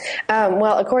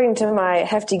 Well, according to my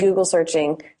hefty Google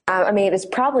searching, it's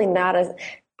probably not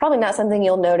something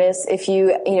you'll notice if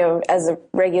you as a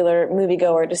regular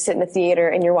moviegoer just sit in a theater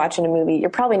and you're watching a movie. You're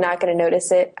probably not going to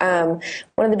notice it. One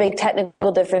of the big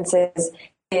technical differences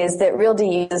is that RealD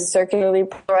uses circularly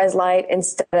polarized light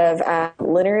instead of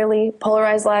linearly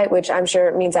polarized light, which I'm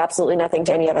sure means absolutely nothing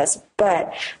to any of us.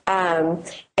 But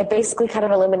it basically kind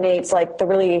of eliminates like the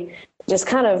really just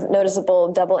kind of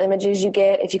noticeable double images you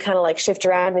get if you kind of like shift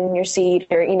around in your seat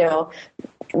or,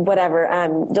 whatever.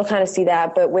 You'll kind of see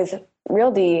that. But with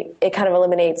RealD, it kind of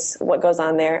eliminates what goes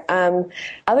on there.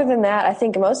 Other than that, I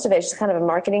think most of it's just kind of a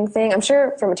marketing thing. I'm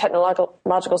sure from a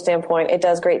technological standpoint, it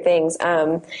does great things.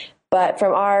 But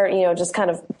from our, just kind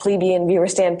of plebeian viewer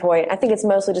standpoint, I think it's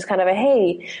mostly just kind of a,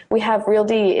 hey, we have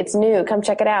RealD, it's new, come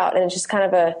check it out. And it's just kind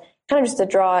of just a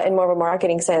draw in more of a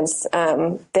marketing sense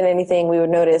than anything we would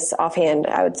notice offhand,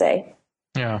 I would say.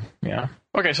 Yeah.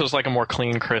 Okay, so it's like a more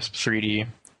clean, crisp 3D.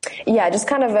 Yeah, just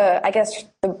kind of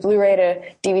the Blu-ray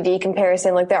to DVD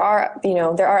comparison. Like there are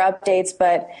updates,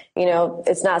 but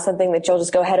it's not something that you'll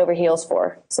just go head over heels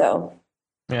for. So.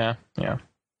 Yeah.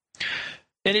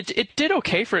 And it did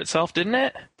okay for itself, didn't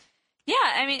it? Yeah,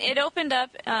 it opened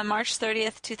up March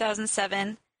 30th,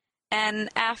 2007, and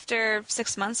after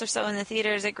 6 months or so in the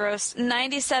theaters, it grossed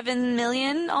 $97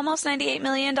 million, almost $98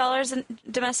 million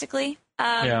domestically.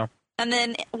 Yeah. And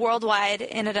then worldwide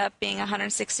ended up being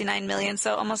 $169 million,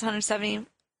 so almost $170.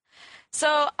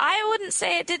 So I wouldn't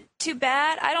say it did too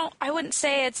bad. I wouldn't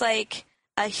say it's like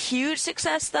a huge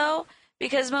success though,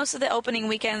 because most of the opening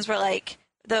weekends were like.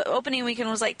 The opening weekend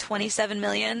was like $27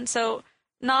 million, so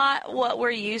not what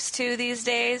we're used to these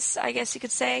days, I guess you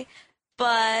could say.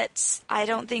 But I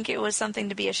don't think it was something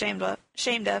to be ashamed of.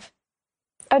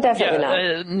 Oh, definitely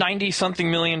not. 90-something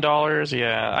million dollars.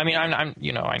 Yeah, I'm I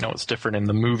know it's different in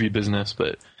the movie business,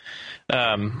 but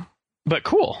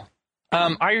cool.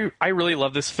 I really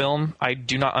love this film. I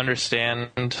do not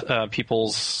understand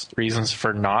people's reasons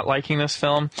for not liking this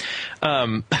film.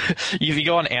 If you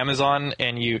go on Amazon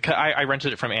and I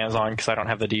rented it from Amazon because I don't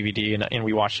have the DVD, and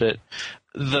we watched it.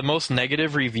 The most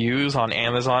negative reviews on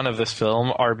Amazon of this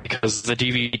film are because the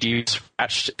DVD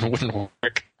scratched and wouldn't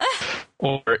work,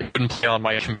 or it wouldn't play on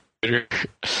my computer.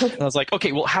 And I was like,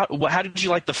 okay, well, how did you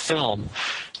like the film?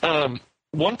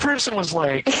 One person was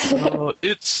like,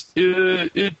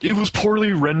 it was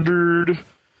poorly rendered,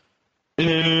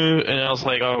 and I was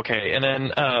like, oh, okay. And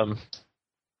then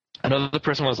another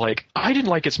person was like, I didn't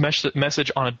like its message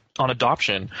on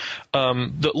adoption.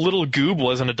 The little goob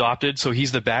wasn't adopted, so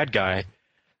he's the bad guy.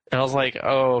 And I was like,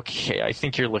 oh, okay, I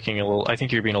think you're being a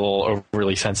little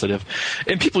overly sensitive,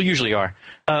 and people usually are.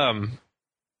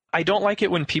 I don't like it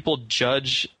when people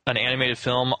judge an animated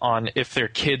film on if their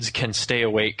kids can stay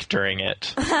awake during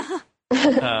it,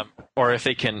 or if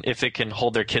they can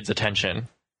hold their kids' attention.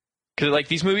 Because like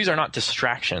these movies are not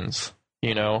distractions,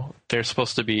 you know. They're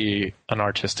supposed to be an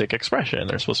artistic expression.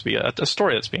 They're supposed to be a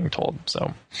story that's being told.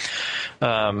 So,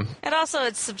 and also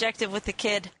it's subjective with the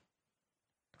kid.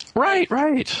 Right.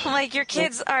 Like your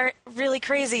kids are really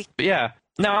crazy. Yeah.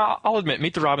 Now, I'll admit,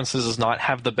 Meet the Robinsons does not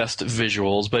have the best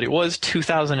visuals, but it was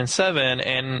 2007,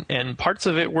 and parts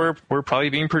of it were probably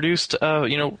being produced,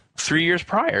 3 years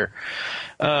prior.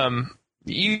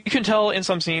 You can tell in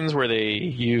some scenes where they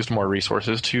used more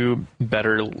resources to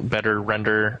better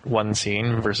render one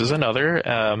scene versus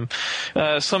another.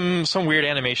 Some weird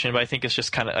animation, but I think it's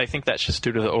just I think that's just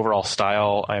due to the overall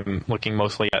style. I'm looking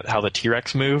mostly at how the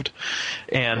T-Rex moved,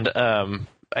 and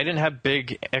I didn't have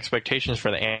big expectations for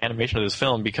the animation of this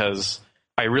film because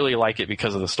I really like it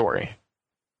because of the story.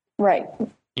 Right.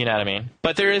 You know what I mean?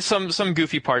 But there is some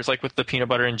goofy parts, like with the peanut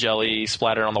butter and jelly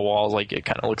splattered on the walls. Like it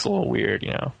kind of looks a little weird,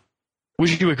 you know.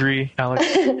 Would you agree, Alex?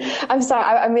 I'm sorry.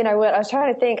 I would. I was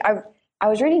trying to think. I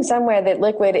was reading somewhere that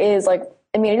liquid is it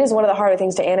is one of the harder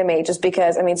things to animate just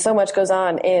because, so much goes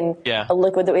on in a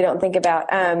liquid that we don't think about.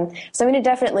 It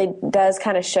definitely does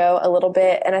kind of show a little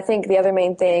bit. And I think the other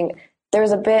main thing, there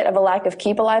was a bit of a lack of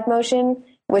keep alive motion,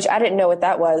 which I didn't know what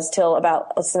that was till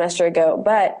about a semester ago.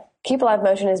 But keep alive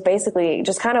motion is basically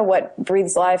just kind of what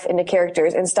breathes life into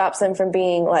characters and stops them from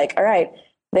being like, all right,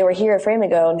 they were here a frame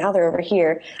ago, now they're over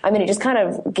here. It just kind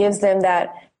of gives them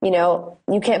that,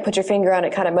 you can't put your finger on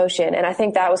it kind of motion. And I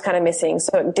think that was kind of missing.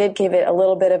 So it did give it a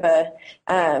little bit of a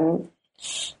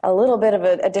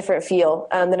different feel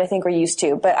than I think we're used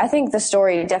to. But I think the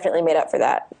story definitely made up for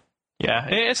that. Yeah,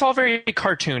 it's all very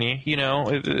cartoony, you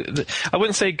know. I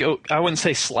wouldn't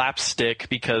say slapstick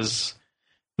because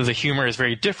the humor is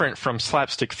very different from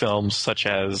slapstick films such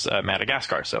as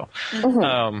Madagascar. So,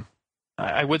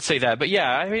 I would say that, but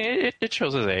yeah, it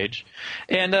shows his age,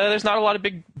 and there's not a lot of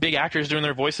big actors doing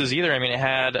their voices either.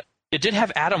 It did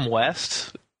have Adam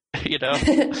West, you know,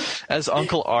 as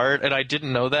Uncle Art, and I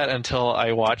didn't know that until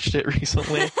I watched it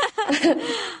recently.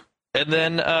 And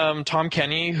then Tom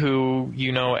Kenny, who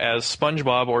you know as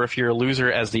SpongeBob, or if you're a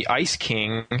loser, as the Ice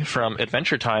King from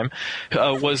Adventure Time,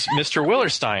 was Mr.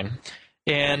 Willerstein,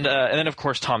 and then of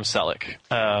course Tom Selleck.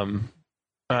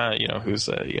 Who's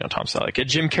Tom Selleck.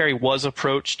 Jim Carrey was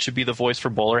approached to be the voice for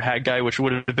Bowler Hat Guy, which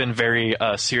would have been very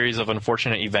series of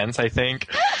unfortunate events, I think.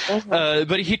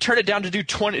 But he turned it down to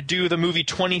do the movie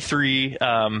 23,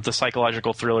 the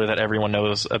psychological thriller that everyone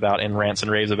knows about and rants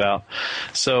and raves about.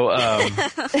 So,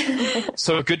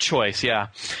 so a good choice, yeah.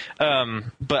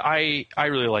 But I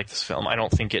really like this film. I don't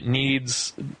think it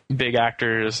needs big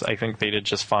actors. I think they did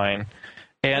just fine.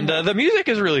 And the music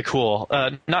is really cool.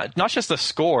 Not just the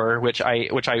score, which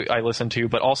I listen to,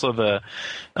 but also the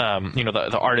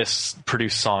artists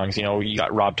produced songs. You know, you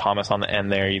got Rob Thomas on the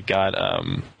end there. You've got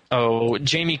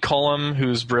Jamie Cullum,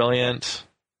 who's brilliant.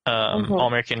 All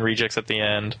American Rejects at the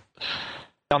end.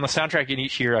 On the soundtrack, you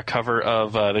hear a cover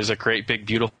of "There's a Great Big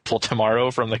Beautiful Tomorrow"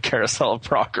 from the Carousel of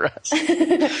Progress,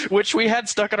 which we had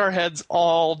stuck in our heads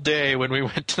all day when we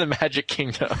went to the Magic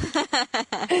Kingdom.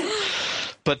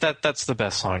 But that's the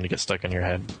best song to get stuck in your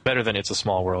head. Better than "It's a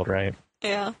Small World," right?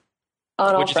 Yeah.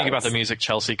 What do you think about the music,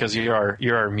 Chelsea? Because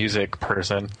you're our music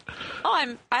person.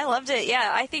 Oh, I loved it. Yeah,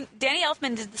 I think Danny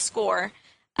Elfman did the score,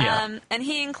 and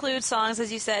he includes songs, as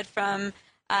you said, from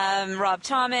Rob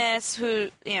Thomas, who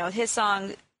his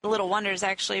song "Little Wonders"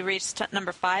 actually reached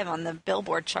number 5 on the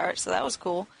Billboard chart, so that was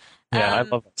cool. Yeah, I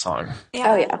love that song.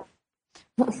 Yeah. Oh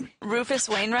yeah. Rufus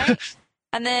Wainwright,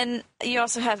 and then you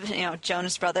also have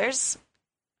Jonas Brothers.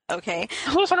 Okay.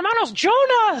 Los Hermanos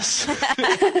Jonas!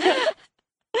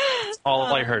 That's all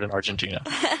I heard in Argentina.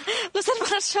 Los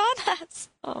Hermanos Jonas!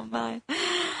 Oh, my.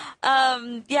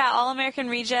 All American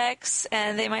Rejects,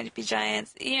 and They Might Be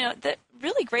Giants.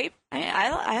 really great.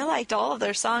 I liked all of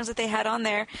their songs that they had on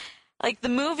there. Like the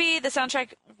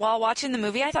soundtrack, while watching the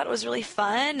movie, I thought it was really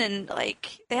fun, and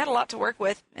like they had a lot to work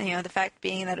with. The fact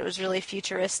being that it was really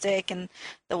futuristic and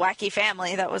the wacky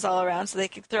family that was all around, so they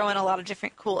could throw in a lot of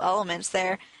different cool elements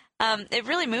there. It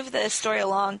really moved the story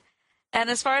along. And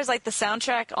as far as like the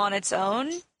soundtrack on its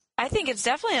own, I think it's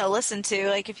definitely a listen to.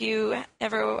 Like if you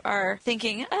ever are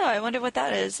thinking, oh, I wonder what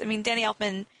that is. I mean, Danny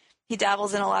Elfman, he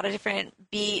dabbles in a lot of different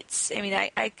beats. I mean,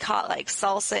 I caught like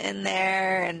salsa in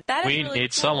there, and that we is really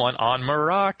need cool. Someone on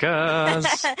maracas.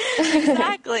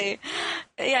 Exactly.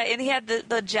 Yeah, and he had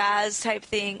the jazz type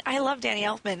thing. I love Danny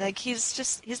Elfman. Like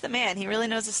he's the man. He really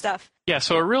knows his stuff. Yeah,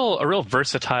 so a real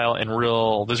versatile and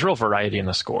there's real variety in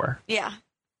the score. Yeah.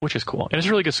 Which is cool. And it's a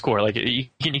really good score. Like you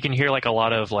can hear like a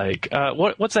lot of like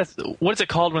what's that? What is it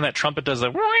called when that trumpet does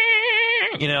the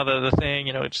the thing?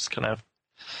 It just kind of.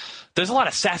 There's a lot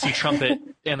of sassy trumpet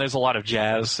and there's a lot of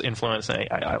jazz influence. And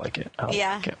I like it.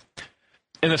 Yeah.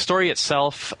 In the story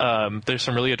itself, there's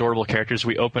some really adorable characters.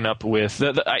 We open up with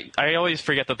I always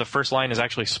forget that the first line is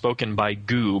actually spoken by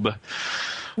Goob,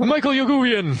 Michael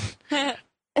Yagubian.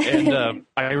 And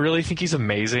I really think he's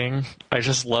amazing. I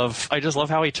just love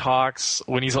how he talks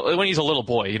when he's a little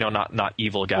boy, not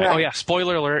evil guy. Right. Oh yeah,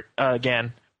 spoiler alert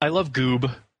again. I love Goob.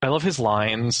 I love his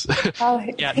lines. Oh,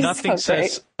 yeah, nothing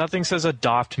says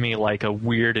adopt me like a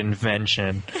weird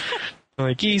invention.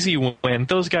 Like easy win.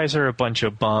 Those guys are a bunch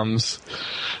of bums.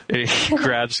 He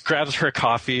grabs her a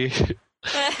coffee.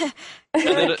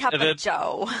 Cup of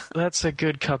Joe. That's a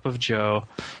good cup of Joe.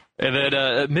 And then,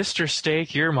 Mr.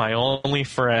 Steak, you're my only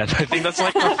friend. I think that's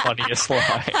like the funniest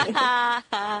line.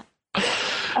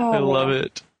 I love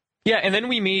it. Yeah, and then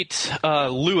we meet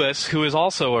Lewis, who is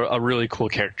also a really cool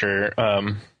character.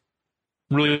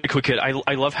 Really cool kid.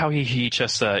 I love how he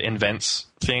just invents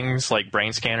things like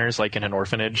brain scanners, like in an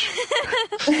orphanage.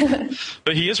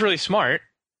 But he is really smart.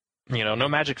 No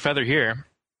magic feather here.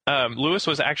 Lewis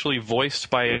was actually voiced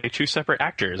by 2 separate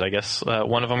actors. I guess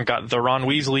one of them got the Ron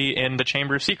Weasley in the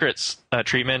Chamber of Secrets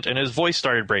treatment, and his voice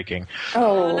started breaking.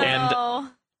 Oh no!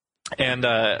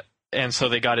 And so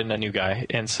they got in a new guy,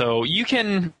 and so you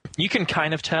can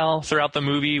kind of tell throughout the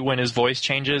movie when his voice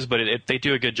changes, but they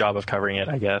do a good job of covering it,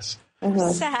 I guess.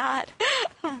 Mm-hmm. Sad.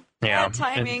 Yeah. Bad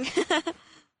timing.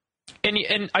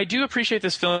 And I do appreciate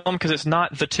this film because it's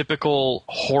not the typical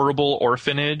horrible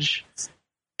orphanage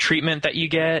treatment that you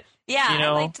get. Yeah, I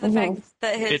liked the fact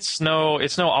that it's no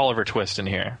Oliver Twist in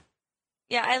here.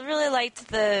 Yeah, I really liked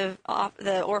the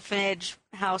orphanage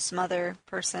house mother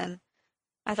person.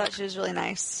 I thought she was really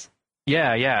nice.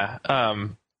 Yeah. I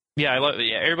love.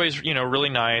 Yeah, everybody's really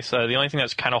nice. The only thing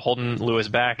that's kind of holding Lewis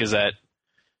back is that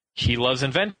he loves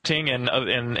inventing,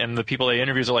 and the people that he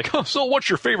interviews are like, oh, so what's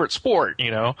your favorite sport?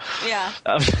 Yeah.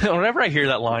 Whenever I hear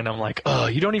that line, I'm like, oh,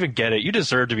 you don't even get it. You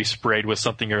deserve to be sprayed with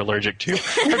something you're allergic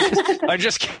to. I'm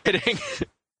just kidding.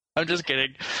 I'm just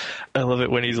kidding. I love it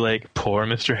when he's like, poor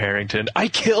Mr. Harrington. I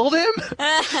killed him?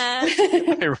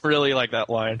 I really like that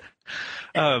line.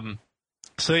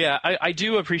 So yeah, I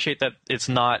do appreciate that it's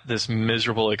not this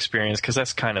miserable experience, because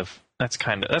that's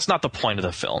not the point of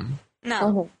the film.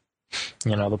 No.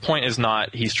 The point is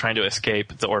not he's trying to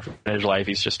escape the orphanage life.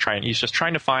 He's just trying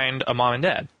to find a mom and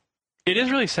dad. It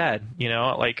is really sad,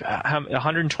 like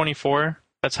 124.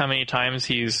 That's how many times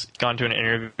he's gone to an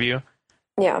interview.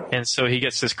 Yeah. And so he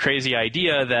gets this crazy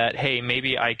idea that, hey,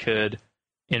 maybe I could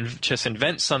just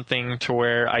invent something to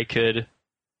where I could,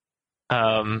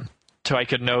 I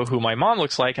could know who my mom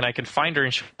looks like, and I could find her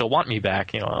and she'll want me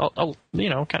back. Kind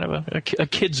of a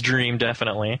kid's dream,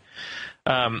 definitely.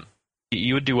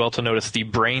 You would do well to notice the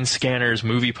Brain Scanners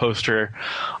movie poster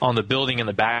on the building in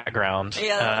the background.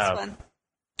 Yeah, that was fun.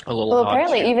 Well,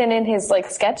 apparently, even in his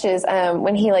sketches,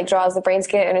 when he draws the brain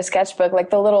scanner in his sketchbook,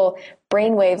 the little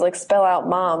brain waves spell out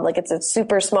 "mom." It's a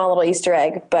super small little Easter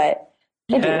egg, but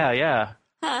yeah.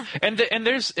 Huh. And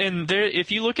there,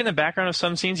 if you look in the background of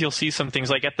some scenes, you'll see some things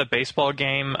like at the baseball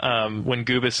game when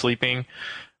Goob is sleeping.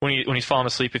 When he's falling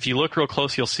asleep, if you look real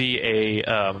close, you'll see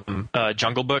a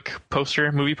Jungle Book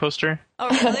movie poster. Oh,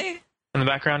 really? In the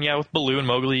background, yeah, with Baloo and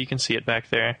Mowgli, you can see it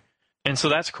back there. And so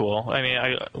that's cool. I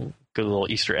mean, good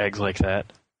little Easter eggs like that.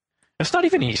 It's not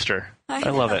even Easter.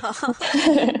 I love it.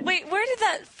 Wait, where did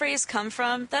that phrase come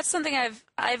from? That's something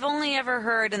I've only ever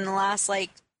heard in the last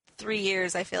 3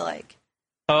 years, I feel like.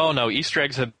 Oh no, Easter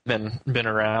eggs have been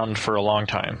around for a long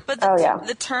time. But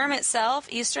the term itself,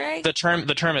 Easter egg? The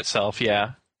term itself,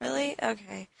 yeah. Really?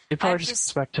 Okay. It probably just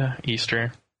goes back to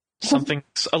Easter. Something,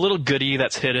 a little goodie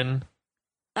that's hidden.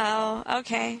 Oh,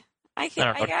 okay. I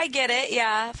get it,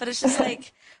 yeah. But it's just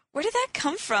where did that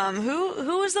come from?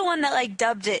 Who was the one that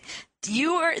dubbed it?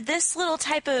 You are this little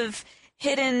type of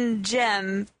hidden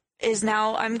gem is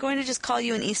now, I'm going to just call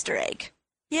you an Easter egg.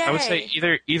 Yay. I would say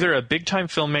either a big-time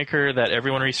filmmaker that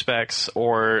everyone respects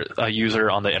or a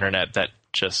user on the internet that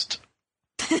just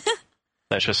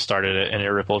started it and it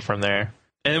rippled from there.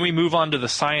 And then we move on to the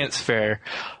science fair.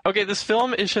 Okay, this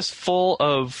film is just full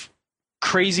of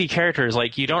crazy characters.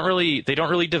 Like, they don't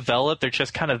really develop. They're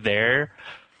just kind of there.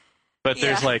 But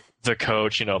there's like the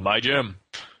coach, my gym.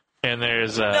 And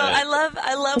there's no, I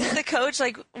love the coach,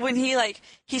 like when he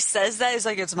says that, he's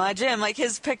like, it's my gym, like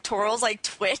his pectorals like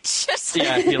twitch.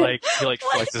 Yeah, he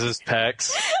flexes his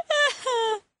pecs.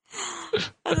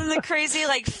 And then the crazy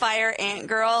like fire ant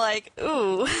girl, like,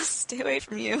 ooh, stay away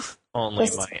from you. Only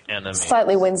my enemy.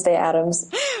 Slightly Wednesday Addams.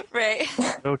 Right.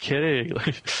 No kidding.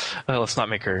 Let's not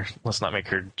make her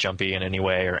jumpy in any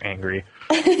way or angry.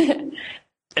 And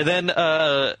then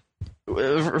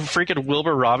freaking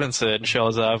Wilbur Robinson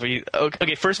shows up.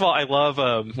 Okay, first of all, I love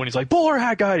when he's like, bowler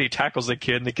hat guy, and he tackles the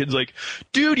kid, and the kid's like,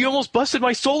 dude, you almost busted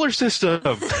my solar system.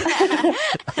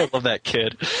 I love that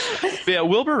kid. But yeah,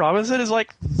 Wilbur Robinson is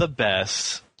like the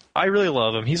best. I really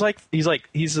love him. He's like the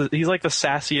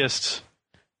sassiest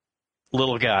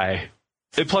little guy.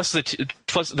 And plus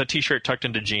the t-shirt tucked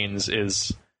into jeans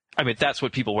is, I mean, that's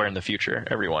what people wear in the future,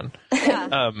 everyone.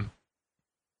 Yeah.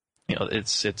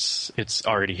 It's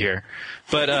already here.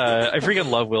 But I freaking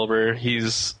love Wilbur.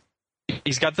 He's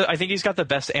got the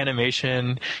best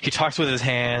animation. He talks with his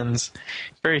hands.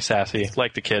 Very sassy,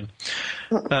 like the kid.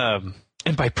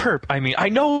 And by perp, I mean, I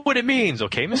know what it means,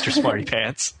 okay, Mr. Smarty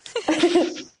Pants.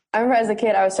 I remember as a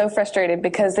kid, I was so frustrated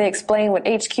because they explained what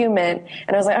HQ meant,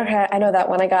 and I was like, okay, I know that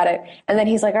one, I got it. And then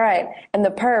he's like, all right, and the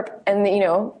perp, and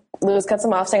Lewis cuts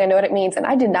him off saying, I know what it means, and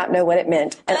I did not know what it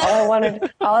meant. And all I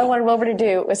wanted Wilbur to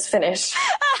do was finish.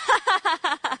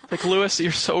 Like, Lewis,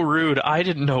 you're so rude. I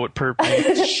didn't know what perp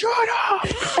meant. Shut up!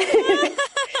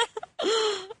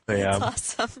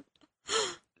 That's awesome.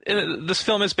 This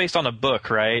film is based on a book,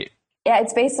 right? Yeah,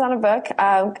 it's based on a book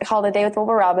called A Day with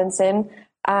Wilbur Robinson.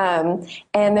 And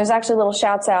there's actually little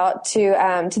shouts out to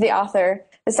the author.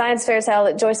 The science fair is held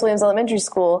at Joyce Williams Elementary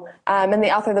School, and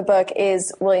the author of the book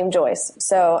is William Joyce.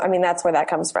 So, I mean, that's where that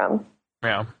comes from.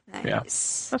 Yeah, nice. Yeah,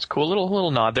 that's cool. Little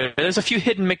nod there. There's a few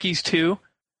hidden Mickeys too,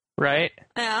 right?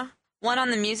 Yeah, one on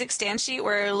the music stand sheet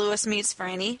where Lewis meets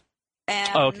Franny.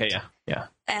 And, okay, yeah.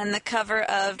 And the cover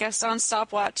of Gaston's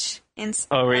stopwatch.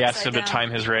 Where he asks him to time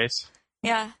his race.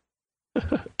 Yeah.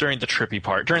 During the trippy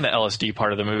part, during the LSD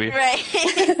part of the movie. Right.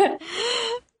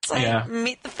 It's like,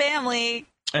 meet the family.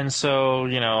 And so,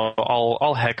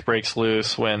 all heck breaks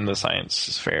loose when the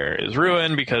science fair is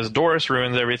ruined because Doris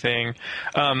ruins everything.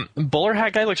 Bowler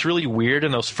Hat Guy looks really weird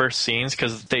in those first scenes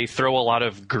because they throw a lot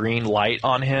of green light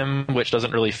on him, which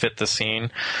doesn't really fit the scene,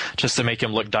 just to make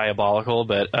him look diabolical.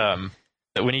 But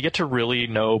when you get to really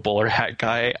know Bowler Hat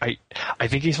Guy, I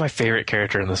think he's my favorite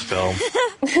character in this film.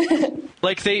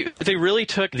 Like, they really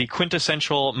took the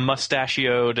quintessential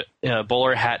mustachioed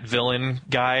bowler hat villain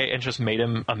guy and just made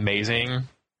him amazing.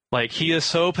 Like, he is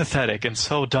so pathetic and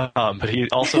so dumb, but he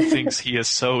also thinks he is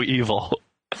so evil.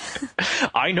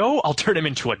 I know, I'll turn him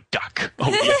into a duck. Oh,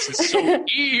 yes, it's so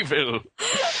evil.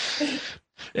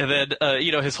 And then,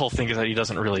 his whole thing is that he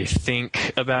doesn't really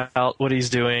think about what he's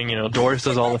doing. Doris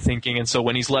does all the thinking, and so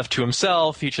when he's left to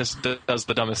himself, he just does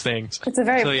the dumbest things. It's a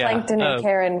very Plankton and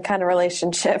Karen kind of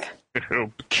relationship.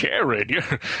 Oh, Karen, your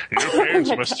parents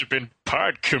must have been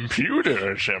part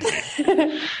computer or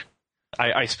something.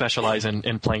 I specialize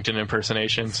in Plankton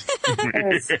impersonations.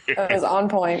 That was on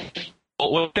point.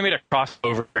 Well, what if they made a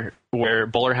crossover where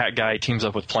Bowler Hat Guy teams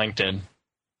up with Plankton?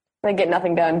 They get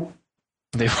nothing done.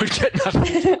 They would get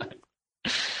nothing done.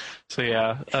 So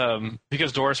yeah,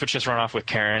 because Doris would just run off with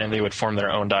Karen and they would form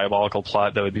their own diabolical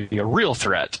plot that would be a real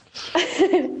threat.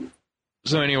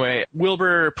 So anyway,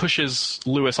 Wilbur pushes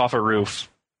Lewis off a roof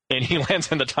and he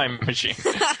lands in the time machine.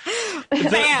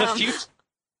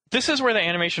 This is where the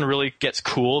animation really gets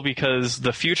cool because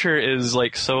the future is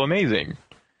like so amazing.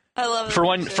 I love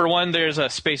it. For one, there's a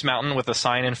Space Mountain with a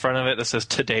sign in front of it that says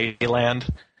Todayland.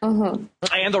 Mm-hmm.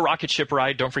 And the rocket ship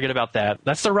ride, don't forget about that.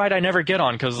 That's the ride I never get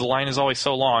on because the line is always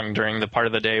so long during the part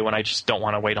of the day when I just don't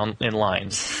want to wait in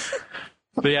lines.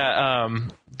 But yeah,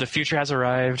 the future has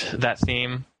arrived. That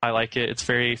theme, I like it. It's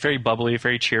very, very bubbly,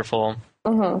 very cheerful.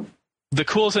 Mm-hmm. The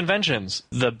coolest inventions,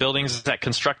 the buildings that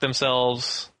construct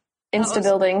themselves.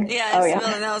 Insta-building.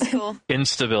 Insta-building, that was cool.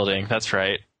 Insta-building, that's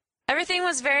right. Everything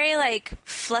was very,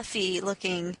 fluffy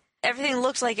looking. Everything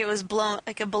looked like it was blown,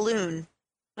 like a balloon.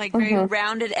 Like, very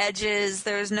rounded edges.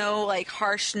 There was no,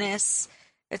 harshness.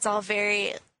 It's all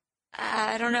very,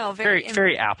 I don't know.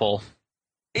 Very Apple.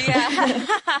 Yeah.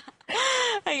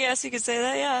 I guess you could say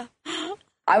that, yeah.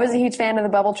 I was a huge fan of the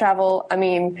bubble travel. I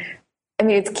mean,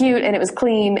 it's cute and it was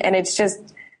clean, and it's just,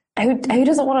 who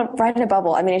doesn't want to ride in a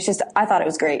bubble? I mean, it's just, I thought it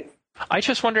was great. I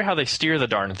just wonder how they steer the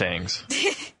darn things.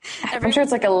 I'm sure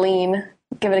it's like a lean.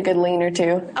 Give it a good lean or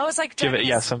two. Oh, it's like Give driving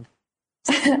it, some.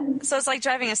 So it's like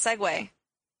driving a Segway.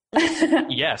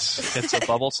 Yes, it's a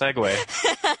bubble Segway.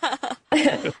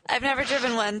 I've never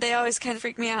driven one. They always kind of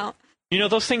freak me out. You know,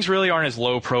 those things really aren't as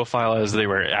low profile as they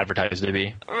were advertised to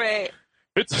be. Right.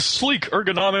 It's a sleek,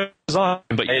 ergonomic design,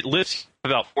 but it lifts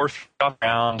about 4 feet off the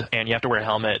ground, and you have to wear a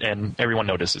helmet, and everyone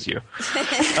notices you.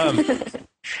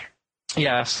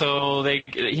 Yeah, so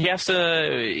he has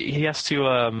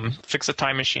to fix a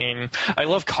time machine. I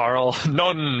love Carl.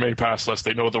 None may pass unless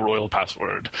they know the royal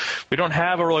password. We don't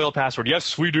have a royal password.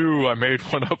 Yes, we do. I made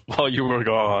one up while you were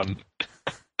gone.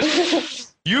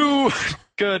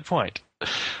 Good point.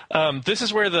 This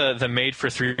is where the made for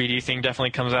 3D thing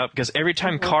definitely comes out, because every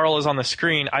time Carl is on the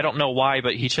screen, I don't know why,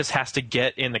 but he just has to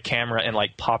get in the camera and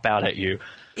like pop out at you.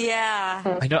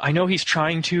 Yeah. I know he's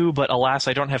trying to, but alas,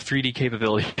 I don't have 3D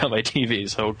capability on my TV,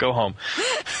 so go home.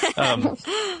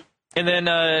 And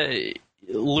then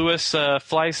Lewis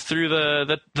flies through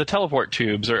the teleport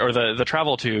tubes or the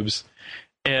travel tubes,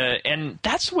 and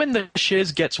that's when the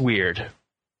shiz gets weird.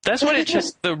 That's when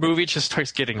the movie just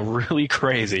starts getting really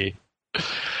crazy.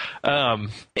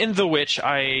 In the which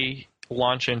I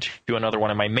launch into another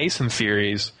one of my Mason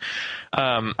theories.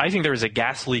 I think there was a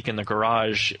gas leak in the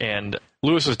garage, and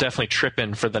Lewis was definitely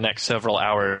tripping for the next several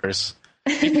hours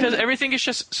because everything is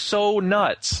just so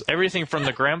nuts. Everything from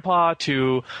the grandpa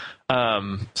to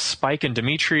Spike and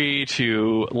Dimitri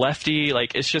to Lefty,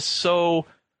 like it's just so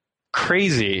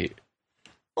crazy.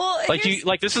 Well,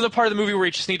 this is the part of the movie where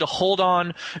you just need to hold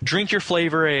on, drink your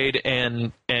Flavor Aid,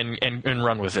 and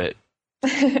run with it.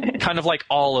 Kind of like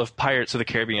all of Pirates of the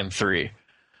Caribbean 3.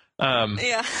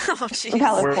 Yeah. Oh, jeez.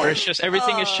 Where it's just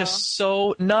everything is just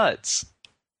so nuts.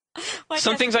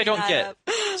 Some things I don't get.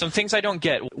 Some things I don't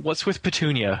get. What's with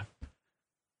Petunia?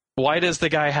 Why does the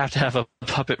guy have to have a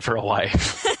puppet for a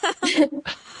wife?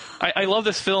 I love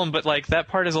this film, but like that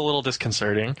part is a little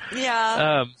disconcerting.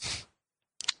 Yeah.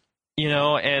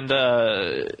 And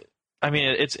I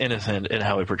mean it's innocent in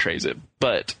how it portrays it,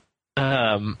 but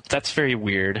that's very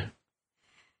weird.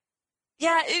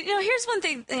 Yeah, here's one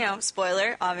thing,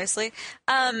 spoiler, obviously.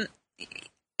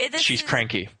 She's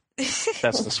cranky.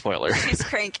 That's the spoiler. She's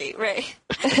cranky, right.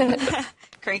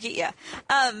 Cranky, yeah.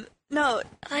 No,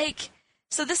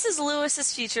 so this is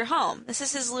Lewis's future home. This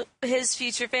is his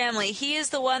future family. He is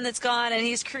the one that's gone, and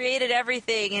he's created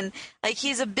everything, and,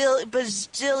 he's a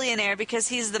bajillionaire because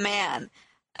he's the man.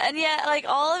 And yet,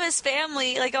 all of his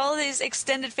family, all of these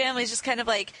extended families just kind of,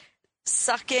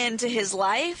 suck into his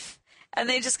life. And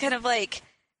they just kind of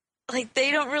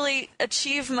they don't really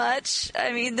achieve much.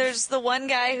 I mean, there's the one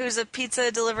guy who's a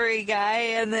pizza delivery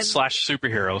guy, and then /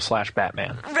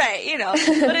 Batman. Right,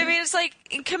 But I mean, it's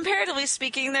comparatively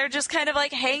speaking, they're just kind of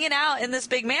hanging out in this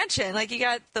big mansion. You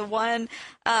got the one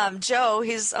Joe.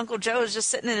 His Uncle Joe is just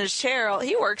sitting in his chair.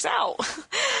 He works out.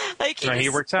 He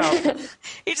works out.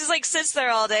 He just sits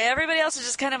there all day. Everybody else is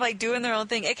just kind of doing their own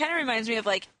thing. It kind of reminds me of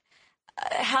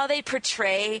how they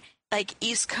portray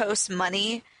East Coast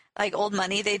money, old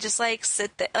money. They just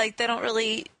sit there, they don't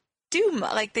really do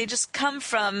much. They just come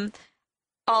from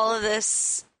all of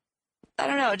this. I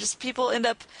don't know. Just people end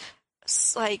up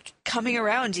coming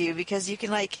around you because you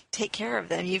can take care of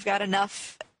them. You've got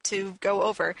enough to go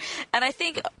over. And I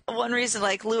think one reason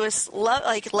Lewis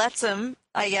lets him,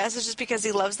 I guess, is just because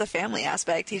he loves the family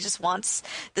aspect. He just wants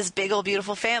this big old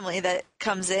beautiful family that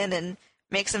comes in and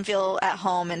makes him feel at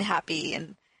home and happy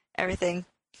and everything.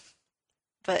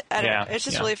 But I don't know. It's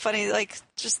just really funny,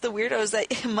 just the weirdos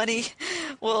that money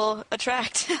will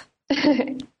attract.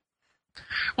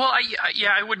 Well,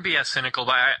 I wouldn't be as cynical,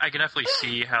 but I can definitely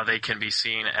see how they can be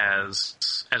seen as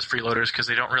freeloaders because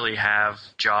they don't really have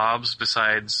jobs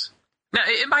besides. Now,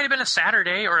 it might have been a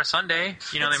Saturday or a Sunday.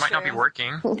 They might not be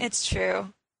working. It's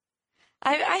true.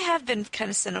 I have been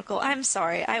kind of cynical. I'm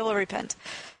sorry. I will repent.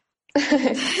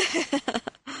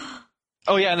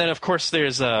 Oh yeah, and then of course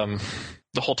there's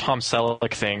the whole Tom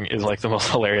Selleck thing is the most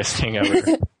hilarious thing ever.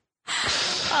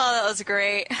 Oh, that was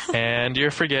great. And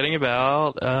you're forgetting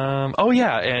about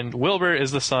and Wilbur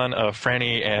is the son of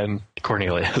Franny and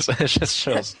Cornelius. It just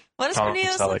shows. What does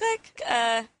Cornelius look like?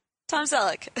 Tom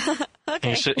Selleck.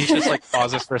 Okay. He just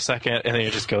pauses for a second and then he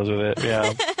just goes with it.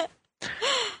 Yeah.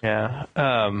 Yeah.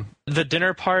 The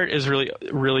dinner part is really,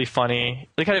 really funny.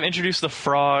 They kind of introduce the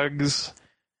frogs.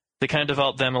 They kind of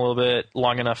develop them a little bit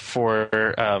long enough for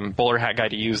Bowler Hat Guy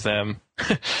to use them.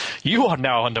 You are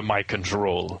now under my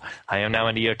control. I am now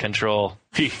under your control.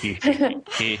 He.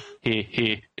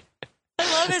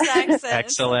 I love his accent.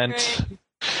 Excellent. It's so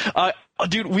great.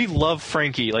 Dude, we love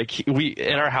Frankie. Like, we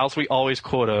in our house, we always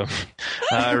quote him.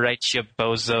 All right, you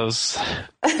bozos.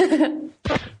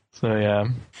 So, yeah.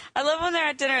 I love when they're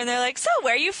at dinner and they're like, so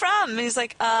where are you from? And he's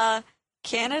like,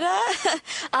 Canada?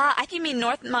 I think you mean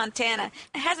North Montana.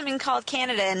 It hasn't been called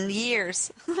Canada in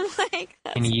years. Like,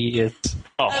 in years.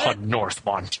 Oh, North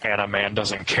Montana man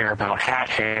doesn't care about hat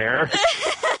hair.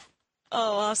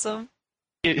 Oh, awesome.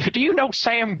 Do you know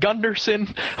Sam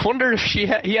Gunderson? Wonder if he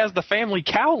has the family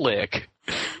cowlick.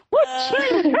 What's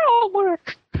Sam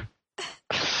Cowlick?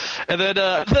 And then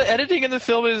the editing in the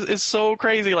film is so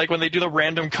crazy. Like when they do the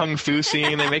random kung fu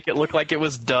scene, they make it look like it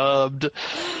was dubbed.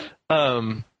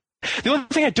 The only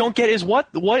thing I don't get is what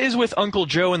is with Uncle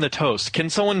Joe and the toast?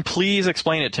 Can someone please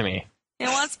explain it to me? He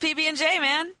wants PB&J,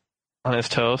 man. On his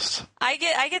toast? I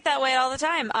get that way all the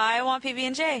time. I want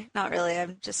PB&J. Not really.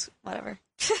 I'm just whatever.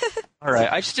 All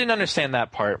right. I just didn't understand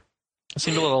that part. It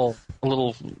seemed a little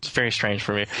very strange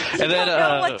for me. You don't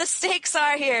know what the stakes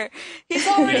are here. He's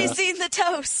already seen the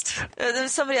toast. Then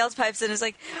somebody else pipes in and is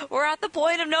like, we're at the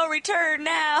point of no return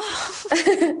now.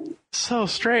 So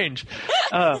strange.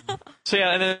 So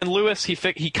yeah, and then Lewis,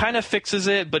 he kind of fixes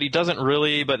it, but he doesn't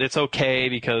really, but it's okay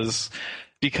because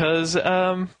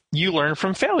you learn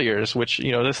from failures, which,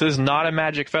 this is not a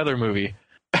Magic Feather movie.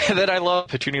 And then I love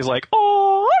Petunia's like,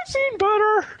 oh, I've seen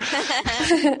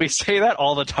better. We say that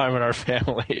all the time in our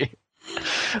family.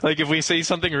 Like, if we say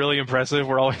something really impressive,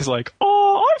 we're always like,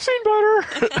 oh, I've seen better.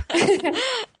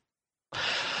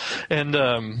 And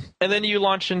then you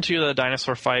launch into the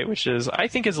dinosaur fight, which I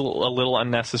think is a little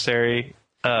unnecessary.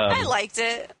 I liked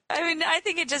it. I mean, I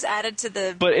think it just added to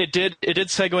the... But it did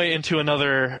segue into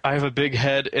another, I have a big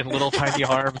head and little tiny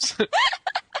arms.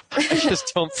 I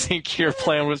just don't think your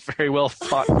plan was very well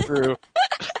thought through,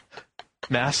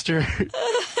 Master.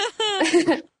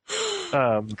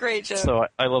 Great joke. So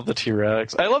I love the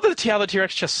T-Rex. I love how the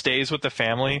T-Rex just stays with the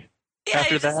family. Yeah,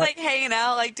 after he's that. just like hanging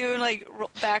out, like doing like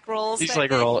back rolls. He's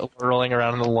like rolling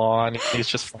around on the lawn. He's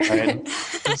just fine.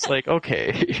 It's like,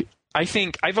 okay. I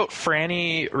vote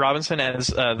Franny Robinson as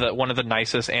one of the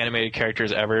nicest animated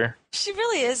characters ever. She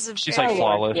really is. She's like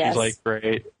flawless. Yes. She's like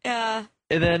great. Yeah.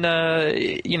 And then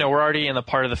we're already in the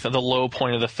part of the low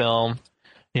point of the film.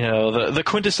 The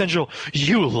quintessential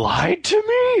 "you lied to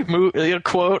me"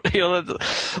 quote.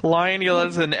 Line.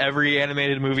 That's in every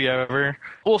animated movie ever.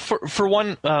 Well, for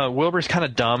one, Wilbur's kind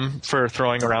of dumb for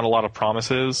throwing around a lot of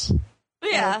promises.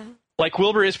 Yeah. Like,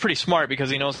 Wilbur is pretty smart because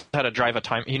he knows how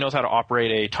to he knows how to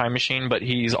operate a time machine, but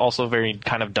he's also very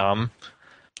kind of dumb.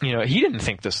 He didn't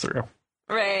think this through.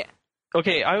 Right.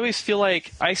 Okay, I always feel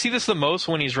like I see this the most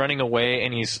when he's running away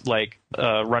and he's like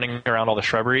running around all the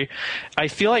shrubbery. I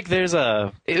feel like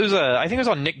I think it was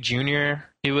on Nick Jr.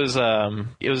 It was a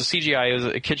CGI. It was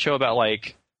a kid show about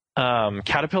like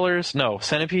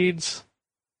centipedes,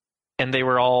 and they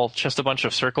were all just a bunch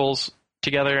of circles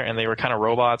together, and they were kind of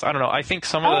robots. I don't know. I think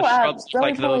some of the shrubs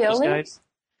like those guys.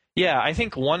 Yeah, I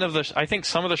think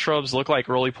some of the shrubs look like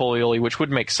Roly Poly, which would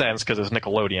make sense because it's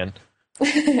Nickelodeon.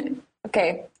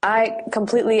 Okay, I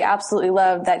completely, absolutely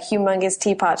love that humongous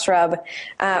teapot shrub.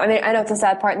 I know it's a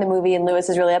sad part in the movie, and Lewis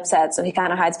is really upset, so he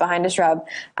kind of hides behind a shrub.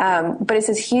 But it's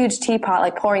this huge teapot,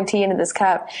 like pouring tea into this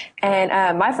cup.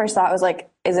 And my first thought was like,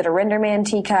 is it a Renderman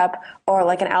teacup or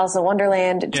like an Alice in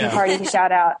Wonderland tea party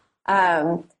shout out?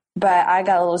 But I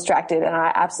got a little distracted, and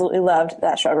I absolutely loved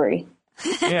that shrubbery.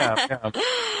 Yeah.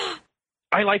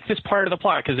 I like this part of the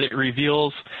plot because it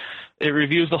reveals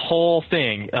the whole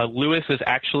thing. Lewis is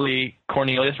actually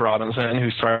Cornelius Robinson,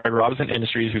 who started Robinson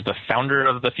Industries, who's the founder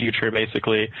of the future,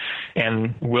 basically,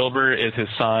 and Wilbur is his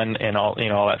son, and all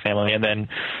that family. And then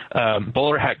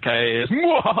Bowler Hat Guy is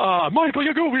Michael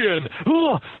Yagovian.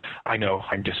 I know,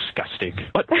 I'm disgusting,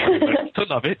 but I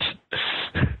love it.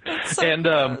 So and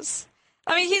gross.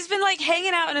 I mean, he's been like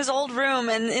hanging out in his old room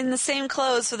and in the same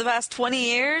clothes for the past 20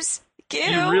 years.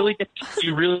 You really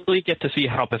get to see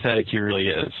how pathetic he really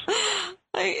is.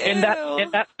 And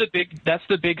that's the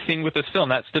big thing with this film.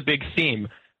 That's the big theme.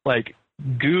 Like,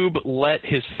 Goob let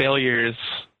his failures.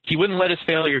 He wouldn't let his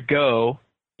failure go.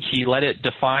 He let it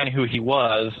define who he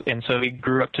was, and so he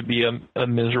grew up to be a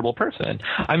miserable person.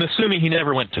 I'm assuming he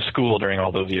never went to school during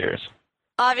all those years.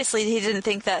 Obviously, he didn't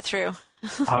think that through.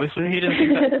 Obviously, he didn't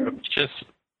think that through.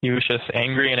 He was just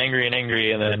angry, and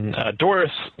then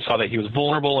Doris saw that he was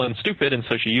vulnerable and stupid, and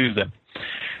so she used him.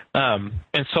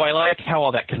 And so I like how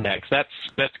all that connects. That's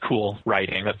cool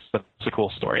writing. That's a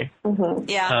cool story. Mm-hmm.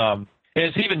 Yeah. And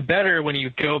it's even better when you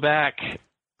go back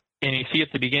and you see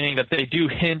at the beginning that they do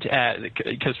hint at,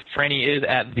 because Franny is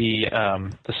at the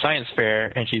science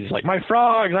fair, and she's like, "My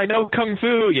frogs, I know kung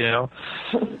fu,"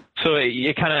 So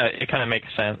it kind of makes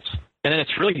sense. And then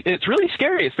it's really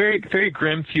scary. It's very, very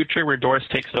grim future where Doris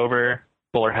takes over.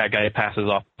 Bowler Hat Guy passes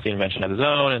off the invention of his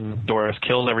own, and Doris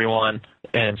kills everyone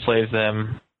and enslaves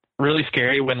them. Really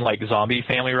scary when like zombie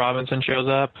Family Robinson shows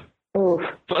up. Oof.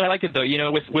 But I like it though. You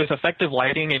know, with effective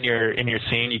lighting in your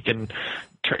scene, you can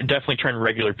definitely turn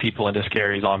regular people into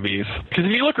scary zombies. Because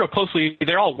if you look real closely,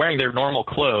 they're all wearing their normal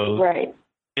clothes. Right.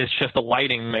 It's just the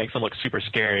lighting makes them look super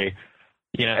scary.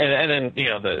 You know, and then you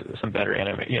know some better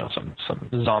some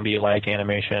zombie-like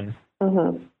animation.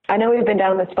 Mm-hmm. I know we've been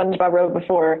down the SpongeBob road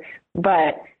before,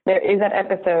 but there is that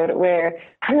episode where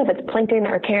I don't know if it's Plankton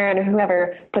or Karen or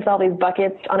whoever puts all these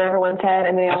buckets on everyone's head,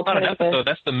 and they all. That's not an episode.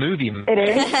 That's the movie. It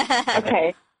is.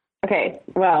 Okay.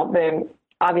 Well, then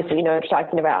obviously you know what you're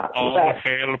talking about. All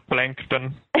hail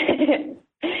Plankton.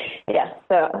 Yeah.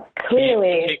 So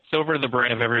clearly, he takes over the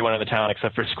brain of everyone in the town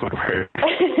except for Squidward.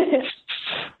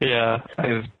 Yeah,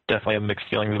 I definitely have mixed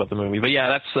feelings about the movie, but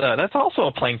yeah, that's also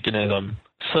a Planktonism.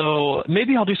 So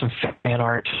maybe I'll do some fan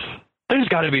art. There's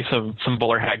got to be some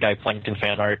Bowler Hat Guy Plankton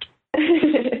fan art.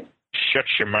 Shut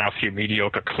your mouth, you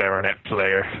mediocre clarinet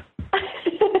player.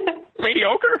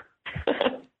 Mediocre?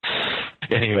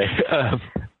 Anyway,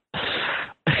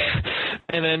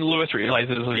 and then Lewis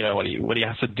realizes, you know, what he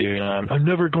has to do. You know, I'm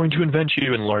never going to invent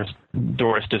you, and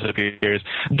Doris disappears.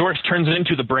 Doris turns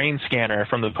into the brain scanner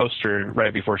from the poster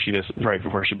right before she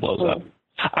blows up.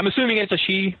 I'm assuming it's a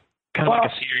she, kind of like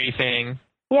a Siri thing.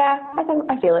 Yeah,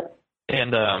 I feel it.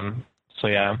 And so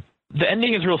yeah, the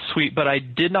ending is real sweet, but I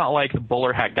did not like the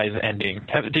Bowler Hat Guy's ending.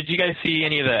 Did you guys see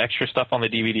any of the extra stuff on the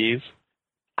DVDs?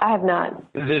 I have not.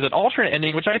 There's an alternate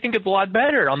ending, which I think is a lot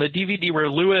better on the DVD, where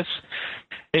Lewis,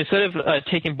 instead of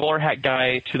taking Bowler Hat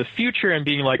Guy to the future and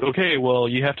being like, okay, well,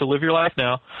 you have to live your life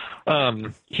now,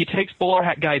 he takes Bowler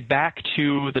Hat Guy back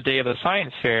to the day of the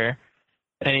science fair,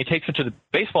 and he takes him to the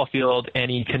baseball field,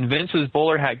 and he convinces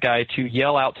Bowler Hat Guy to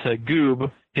yell out to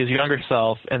Goob, his younger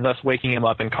self, and thus waking him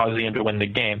up and causing him to win the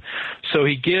game. So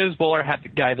he gives Bowler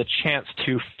Hat Guy the chance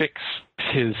to fix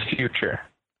his future.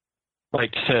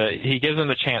 He gives him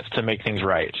the chance to make things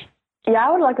right. Yeah,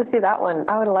 I would like to see that one.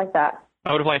 I would have liked that.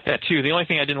 I would have liked that too. The only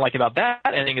thing I didn't like about that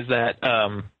ending is that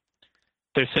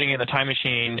they're sitting in the time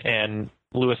machine, and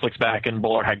Lewis looks back, and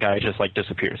Bowler Hat Guy just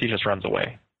disappears. He just runs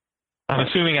away. I'm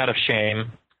assuming out of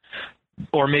shame,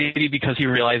 or maybe because he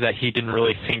realized that he didn't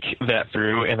really think that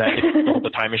through, and that if he built the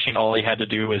time machine, all he had to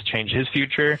do was change his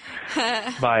future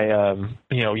by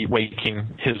waking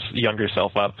his younger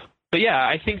self up. But yeah,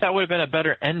 I think that would have been a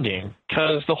better ending,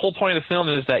 because the whole point of the film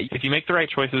is that if you make the right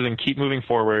choices and keep moving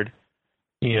forward,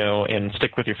 and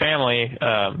stick with your family,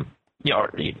 not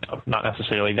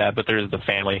necessarily that, but there's the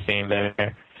family theme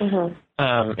there,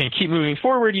 and keep moving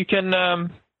forward, you can,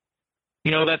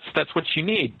 that's what you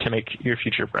need to make your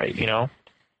future bright, Yeah,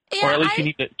 or at least you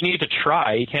need to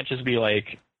try. You can't just be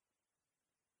like,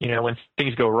 when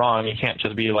things go wrong, you can't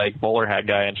just be like Bowler Hat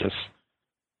Guy and just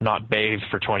not bathe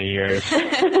for 20 years.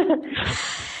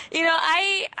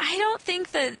 I don't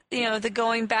think that, the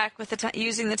going back with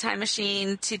using the time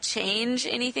machine to change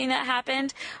anything that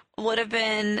happened would have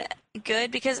been good,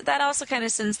 because that also kind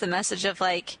of sends the message of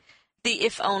the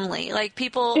if only,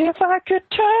 people. If I could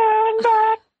turn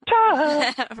back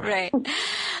time. Right.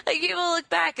 People look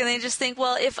back and they just think,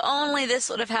 well, if only this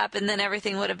would have happened, then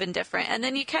everything would have been different. And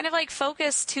then you kind of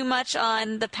focus too much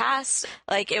on the past.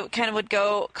 It kind of would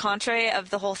go contrary of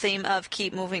the whole theme of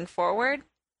keep moving forward.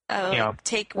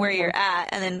 Take where you're at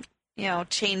and then,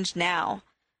 change now.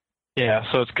 Yeah,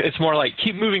 so it's more like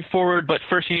keep moving forward, but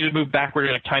first you need to move backward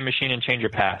in a time machine and change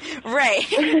your past. Right.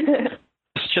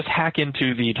 Just hack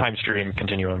into the time stream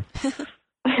continuum.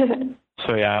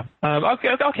 So yeah,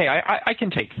 okay, I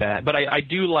can take that, but I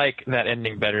do like that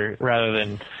ending better rather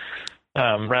than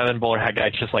Bowler Hat Guy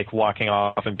just walking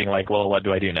off and being like, well, what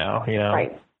do I do now?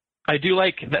 Right. I do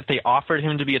like that they offered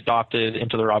him to be adopted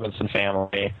into the Robinson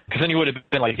family, because then he would have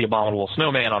been like the abominable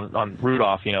snowman on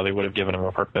Rudolph. They would have given him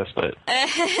a purpose, but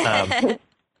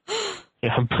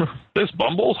this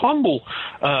Bumble's humble.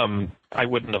 I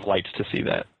wouldn't have liked to see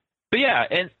that. But yeah,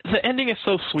 and the ending is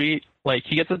so sweet.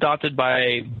 He gets adopted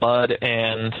by Bud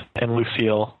and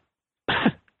Lucille.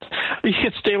 He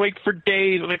can stay awake for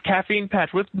days with a caffeine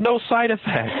patch with no side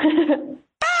effects.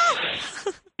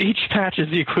 Each patch is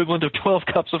the equivalent of 12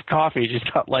 cups of coffee. She's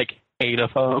got 8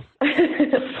 of them.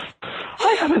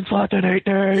 I haven't slept in 8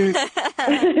 days.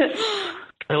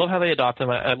 I love how they adopt him.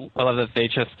 I love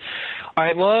that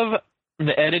I love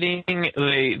the editing.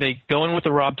 They go in with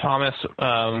the Rob Thomas,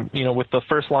 with the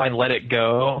first line, let it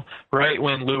go, right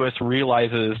when Lewis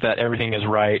realizes that everything is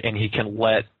right and he can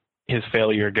let his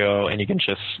failure go and he can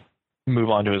just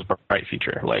move on to his bright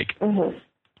future.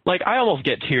 Like, I almost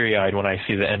get teary-eyed when I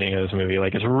see the ending of this movie.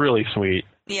 Like, it's really sweet.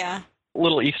 Yeah.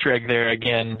 Little Easter egg there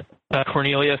again.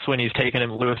 Cornelius, when he's taking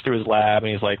Lewis through his lab,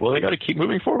 and he's like, well, they got to keep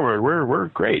moving forward. We're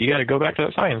great. You got to go back to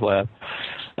that science lab.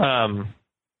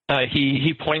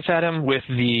 He points at him with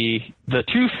the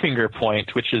two-finger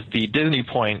point, which is the Disney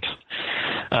point.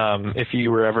 If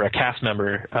you were ever a cast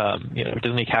member,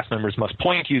 Disney cast members must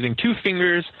point using two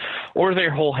fingers or their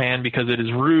whole hand because it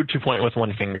is rude to point with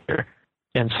one finger.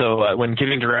 And so when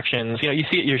giving directions, you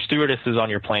see it, your stewardesses on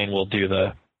your plane will do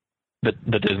the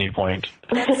Disney point.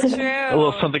 That's true. A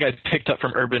little something I picked up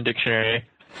from Urban Dictionary.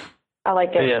 I like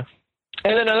it. Yeah.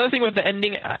 And then another thing with the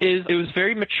ending is it was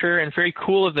very mature and very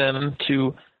cool of them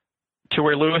to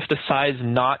where Lewis decides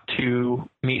not to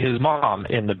meet his mom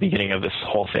in the beginning of this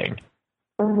whole thing.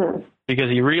 Mm-hmm. Because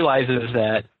he realizes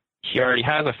that he already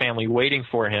has a family waiting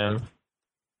for him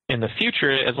in the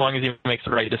future as long as he makes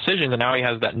the right decisions, and now he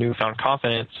has that newfound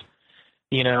confidence.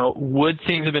 Would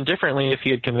things have been differently if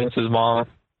he had convinced his mom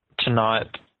to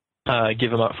not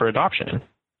give him up for adoption?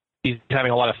 He's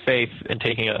having a lot of faith in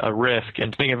taking a risk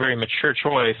and making a very mature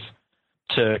choice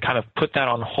to kind of put that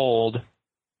on hold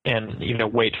and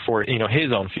wait for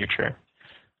his own future.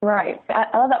 Right.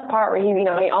 I love that part where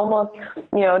he almost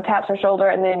taps her shoulder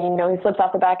and then he slips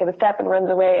off the back of the step and runs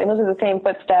away, and those are the same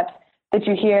footsteps that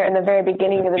you hear in the very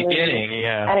beginning of the movie.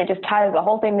 Yeah. And it just ties the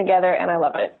whole thing together, and I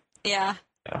love it. Yeah.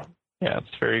 Yeah, it's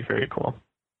very, very cool.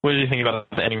 What did you think about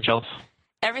the ending, Chelsea?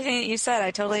 Everything that you said,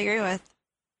 I totally agree with.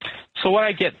 So what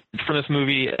I get from this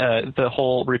movie, the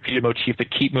whole repeated motif to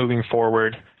keep moving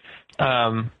forward,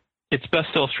 it's best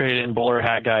illustrated in Bowler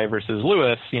Hat Guy versus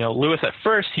Lewis. Lewis at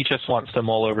first, he just wants to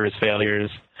mull over his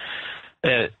failures,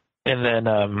 and then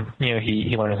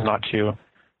he learns not to.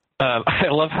 I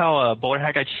love how Bowler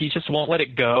Hat Guy, he just won't let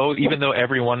it go, even though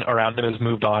everyone around him has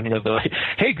moved on. They're like,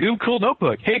 hey, Goob, cool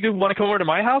notebook. Hey, Goob, want to come over to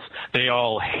my house? They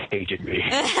all hated me.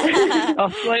 I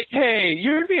was like, hey,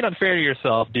 you're being unfair to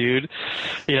yourself, dude.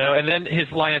 And then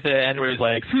his line at the end where he's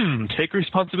like, take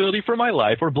responsibility for my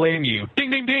life or blame you. Ding,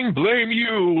 ding, ding, blame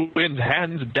you, and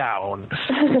hands down.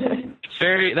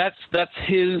 That's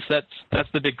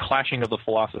the big clashing of the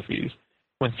philosophies.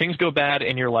 When things go bad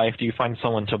in your life, do you find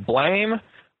someone to blame,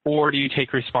 or do you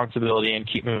take responsibility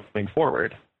and keep moving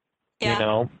forward?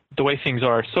 Yeah. The way things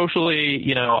are socially,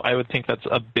 I would think that's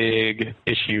a big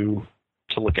issue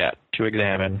to look at, to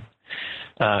examine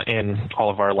in all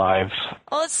of our lives.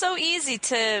 Well, it's so easy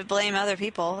to blame other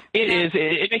people. It is.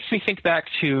 It makes me think back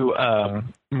to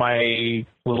my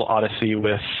little odyssey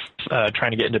with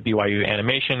trying to get into BYU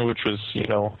animation, which was,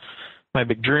 my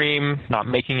big dream, not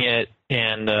making it.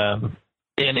 And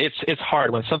it's hard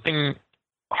when something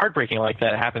heartbreaking like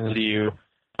that happens to you.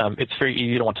 It's very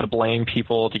easy to want to blame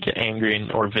people, to get angry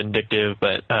or vindictive,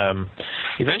 but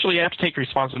eventually you have to take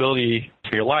responsibility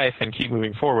for your life and keep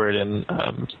moving forward. And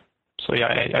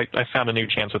I found a new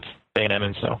chance with A&M,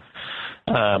 and so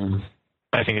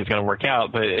I think it's going to work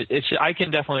out. But I can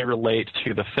definitely relate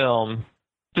to this film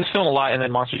a lot, and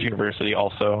then Monsters University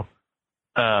also.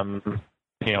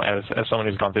 As someone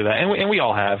who's gone through that, and we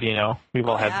all have, we've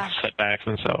all had setbacks,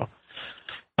 and so.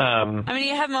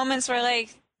 You have moments where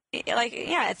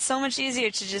it's so much easier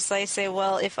to just say,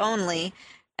 well, if only,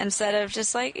 instead of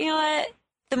just what?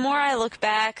 The more I look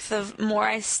back, the more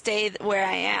I stay where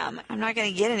I am. I'm not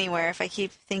going to get anywhere if I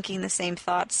keep thinking the same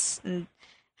thoughts and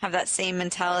have that same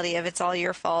mentality of it's all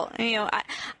your fault. I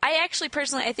actually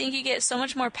personally, I think you get so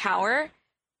much more power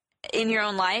in your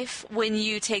own life when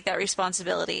you take that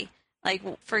responsibility. Like,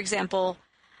 for example,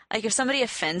 if somebody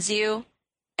offends you,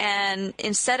 and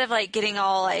instead of getting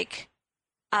all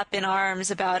up in arms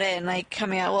about it and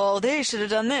coming out, well, they should have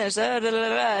done this,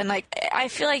 and I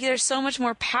feel like there's so much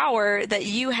more power that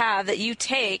you have, that you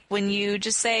take when you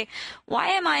just say, why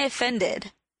am I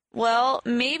offended? Well,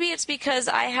 maybe it's because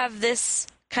I have this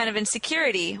kind of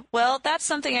insecurity. Well, that's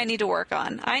something I need to work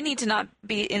on. I need to not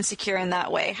be insecure in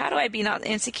that way. How do I be not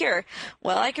insecure?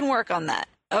 Well, I can work on that.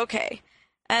 Okay.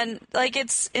 And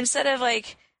it's instead of I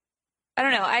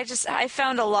don't know. I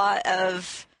found a lot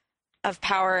of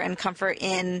power and comfort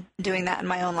in doing that in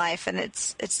my own life, and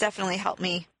it's definitely helped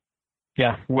me.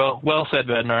 Yeah, well said,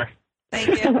 Bednar. Thank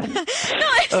you. No,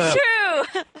 it's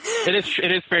true.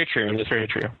 It is very true. It's very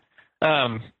true.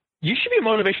 You should be a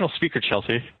motivational speaker,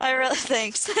 Chelsea. I really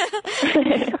thanks.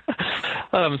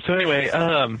 So anyway,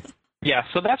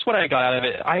 so that's what I got out of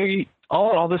it.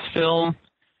 All in all, this film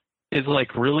is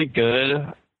really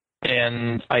good.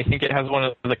 And I think it has one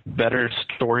of the better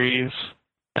stories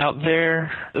out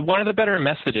there. One of the better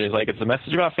messages. It's a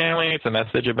message about family. It's a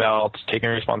message about taking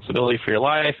responsibility for your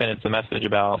life. And it's a message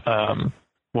about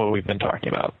what we've been talking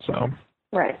about. So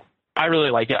Right. I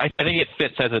really like it. I think it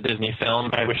fits as a Disney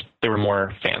film. I wish there were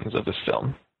more fans of this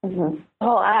film. Mm-hmm.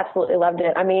 Oh, I absolutely loved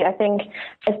it. I mean, I think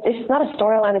it's just not a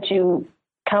storyline that you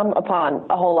come upon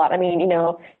a whole lot. I mean,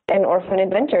 an orphan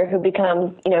inventor who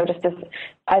becomes, just this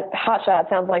hotshot.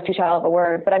 Sounds like too shallow of a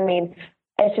word, but I mean,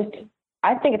 it's just,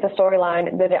 I think it's a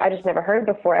storyline that I just never heard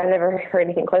before. I've never heard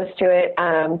anything close to it.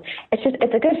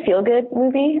 It's a good feel-good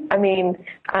movie. I mean,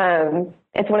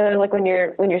 it's one of those, like, when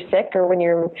you're sick or when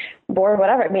you're bored,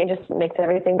 whatever. I mean, it just makes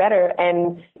everything better.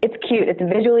 And it's cute. It's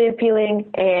visually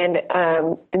appealing, and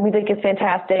the music is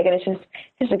fantastic, and it's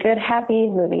just a good, happy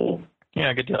movie.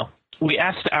 Yeah, good deal. We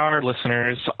asked our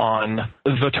listeners on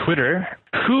the Twitter,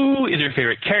 who is your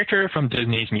favorite character from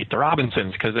Disney's Meet the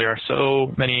Robinsons? Because there are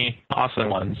so many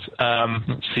awesome ones.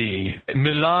 Let's see.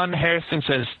 Milan Harrison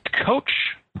says, Coach,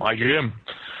 my Jim.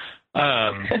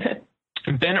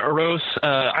 Ben Aros,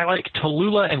 I like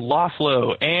Tallulah and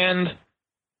Lothlo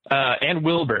and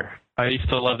Wilbur. I used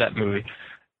to love that movie.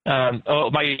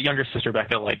 My younger sister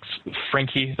Becca likes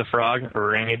Frankie the Frog.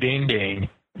 Ring-a-ding-ding.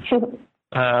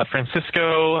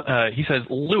 Francisco, he says,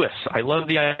 Lewis, I love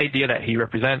the idea that he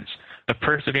represents the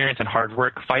perseverance and hard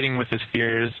work, fighting with his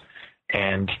fears,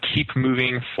 and keep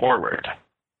moving forward.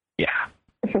 Yeah.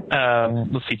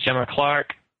 Let's see, Gemma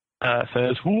Clark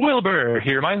says, Wilbur,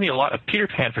 he reminds me a lot of Peter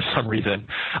Pan for some reason.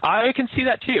 I can see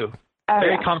that too.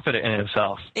 Very confident in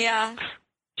himself. Yeah.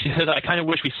 She says, I kind of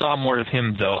wish we saw more of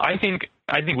him, though. I think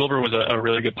Wilbur was a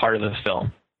really good part of this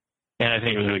film, and I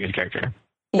think he was a really good character.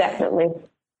 Definitely.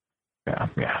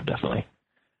 Yeah, definitely.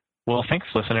 Well, thanks,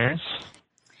 listeners.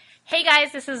 Hey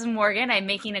guys, this is Morgan. I'm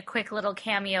making a quick little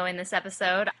cameo in this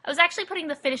episode. I was actually putting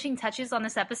the finishing touches on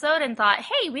this episode and thought,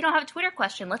 hey, we don't have a Twitter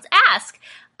question. Let's ask.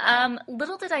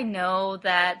 Little did I know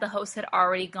that the host had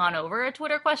already gone over a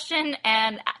Twitter question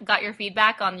and got your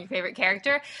feedback on your favorite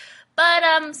character.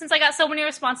 But since I got so many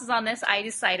responses on this, I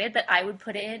decided that I would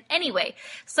put it in anyway.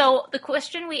 So the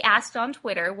question we asked on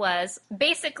Twitter was,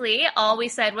 basically, all we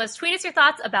said was, tweet us your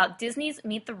thoughts about Disney's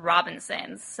Meet the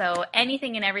Robinsons. So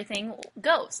anything and everything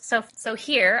goes. So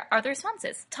here are the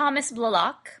responses. Thomas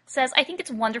Blalock says, I think it's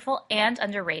wonderful and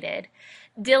underrated.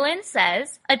 Dylan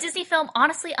says, a Disney film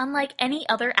honestly unlike any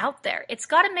other out there. It's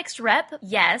got a mixed rep,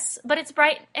 yes, but it's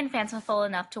bright and fanciful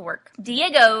enough to work.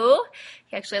 Diego,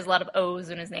 he actually has a lot of O's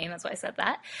in his name, that's why I said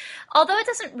that. Although it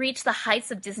doesn't reach the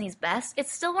heights of Disney's best,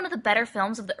 it's still one of the better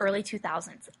films of the early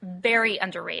 2000s. Very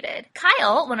underrated.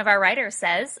 Kyle, one of our writers,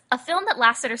 says, a film that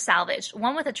lasted or salvaged,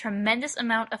 one with a tremendous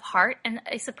amount of heart and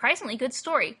a surprisingly good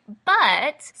story.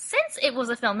 But since it was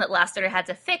a film that lasted or had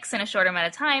to fix in a short amount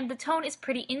of time, the tone is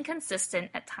pretty inconsistent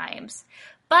at times.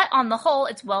 But on the whole,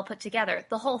 it's well put together.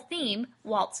 The whole theme,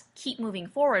 Walt's keep moving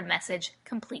forward message,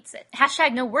 completes it.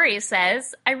 Hashtag No Worries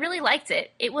says, I really liked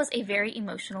it. It was a very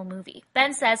emotional movie.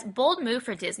 Ben says, bold move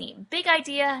for Disney. Big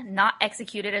idea, not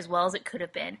executed as well as it could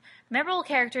have been. Memorable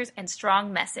characters and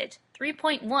strong message.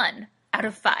 3.1 out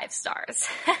of 5 stars.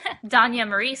 Danya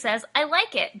Marie says, I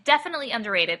like it. Definitely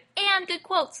underrated. And good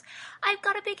quotes. I've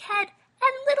got a big head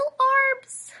and little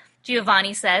arms.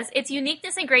 Giovanni says, its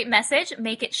uniqueness and great message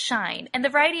make it shine, and the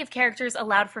variety of characters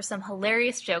allowed for some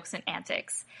hilarious jokes and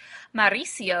antics.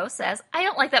 Mauricio says, I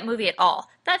don't like that movie at all.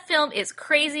 That film is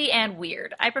crazy and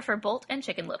weird. I prefer Bolt and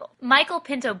Chicken Little. Michael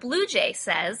Pinto Blue Jay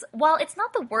says, while it's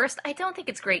not the worst, I don't think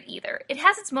it's great either. It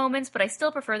has its moments, but I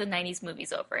still prefer the 90s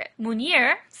movies over it.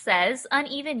 Munir says,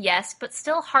 uneven yes, but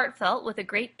still heartfelt with a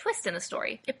great twist in the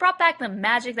story. It brought back the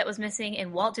magic that was missing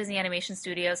in Walt Disney Animation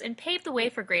Studios and paved the way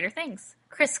for greater things.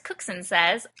 Chris Cookson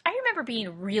says, I remember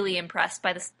being really impressed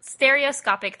by the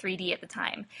stereoscopic 3D at the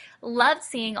time. Loved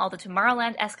seeing all the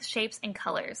Tomorrowland-esque shapes and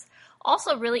colors.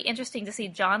 Also really interesting to see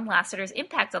John Lasseter's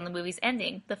impact on the movie's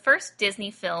ending, the first Disney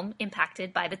film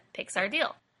impacted by the Pixar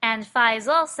deal. And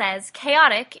Faisal says,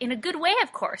 chaotic, in a good way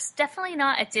of course. Definitely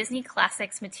not a Disney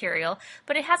Classics material,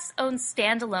 but it has its own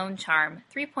standalone charm.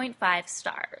 3.5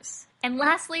 stars. And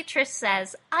lastly, Trish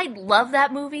says, I'd love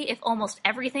that movie if almost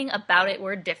everything about it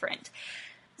were different.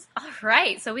 All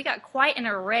right, so we got quite an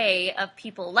array of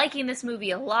people liking this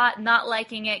movie a lot, not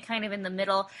liking it, kind of in the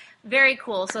middle. Very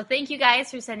cool. So thank you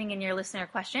guys for sending in your listener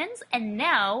questions. And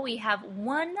now we have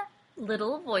one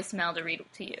little voicemail to read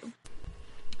to you.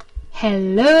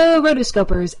 Hello,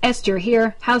 Rotoscopers. Esther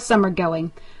here. How's summer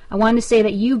going? I wanted to say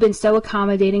that you've been so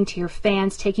accommodating to your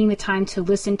fans, taking the time to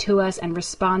listen to us and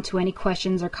respond to any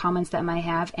questions or comments that I might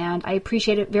have, and I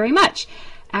appreciate it very much.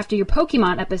 After your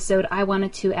Pokemon episode, I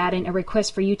wanted to add in a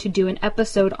request for you to do an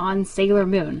episode on Sailor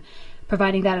Moon,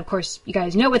 providing that, of course, you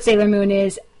guys know what Sailor Moon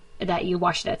is, that you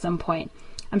watched it at some point.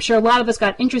 I'm sure a lot of us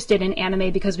got interested in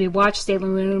anime because we watched Sailor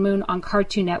Moon on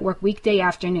Cartoon Network weekday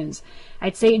afternoons.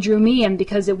 I'd say it drew me in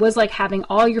because it was like having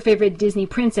all your favorite Disney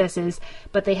princesses,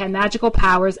 but they had magical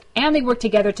powers and they worked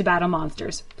together to battle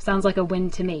monsters. Sounds like a win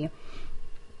to me.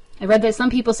 I read that some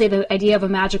people say the idea of a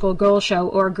magical girl show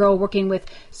or a girl working with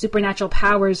supernatural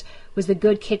powers was the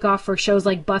good kickoff for shows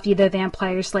like Buffy the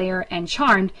Vampire Slayer and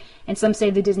Charmed, and some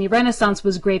say the Disney Renaissance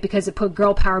was great because it put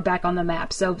girl power back on the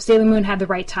map, so Sailor Moon had the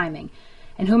right timing.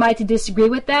 And who am I to disagree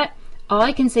with that? All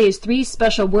I can say is 3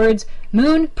 special words: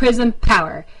 moon, prism,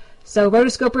 power. So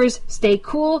rotoscopers, stay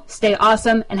cool, stay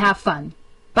awesome, and have fun.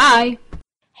 Bye!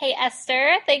 Hey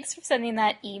Esther, thanks for sending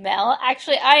that email.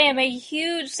 Actually, I am a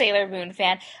huge Sailor Moon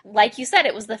fan. Like you said,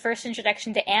 it was the first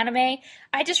introduction to anime.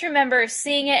 I just remember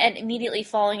seeing it and immediately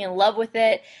falling in love with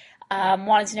it.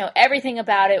 Wanted to know everything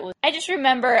about it. I just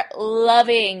remember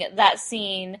loving that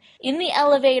scene in the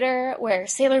elevator where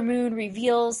Sailor Moon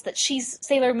reveals that she's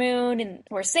Sailor Moon, and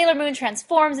where Sailor Moon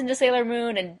transforms into Sailor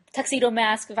Moon and Tuxedo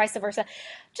Mask, vice versa.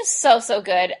 Just so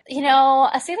good. You know,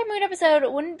 a Sailor Moon episode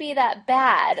wouldn't be that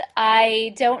bad.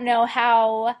 I don't know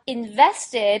how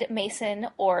invested Mason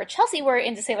or Chelsea were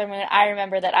into Sailor Moon. I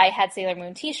remember that I had Sailor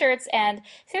Moon t-shirts, and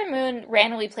Sailor Moon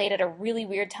randomly played at a really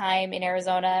weird time in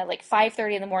Arizona, like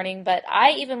 5:30 in the morning, but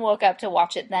I even woke up to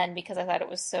watch it then because I thought it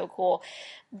was so cool.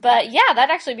 But yeah,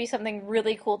 that'd actually be something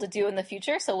really cool to do in the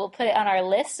future, so we'll put it on our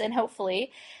list, and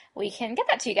hopefully we can get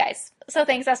that to you guys. So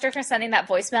thanks, Esther, for sending that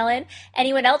voicemail in.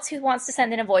 Anyone else who wants to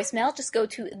send in a voicemail, just go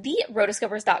to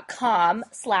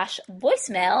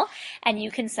therotoscopers.com/voicemail, and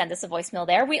you can send us a voicemail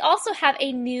there. We also have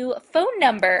a new phone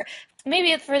number.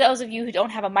 Maybe for those of you who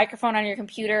don't have a microphone on your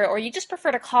computer, or you just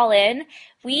prefer to call in,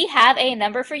 we have a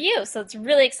number for you, so it's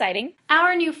really exciting.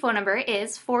 Our new phone number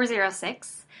is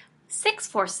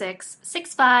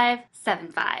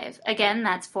 406-646-6575. Again,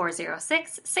 that's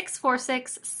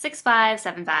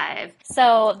 406-646-6575.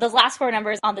 So the last 4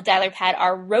 numbers on the dialer pad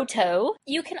are ROTO.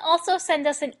 You can also send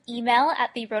us an email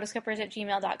at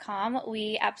therotoscopers@gmail.com.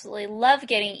 We absolutely love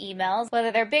getting emails,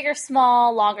 whether they're big or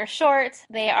small, long or short.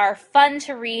 They are fun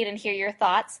to read and hear your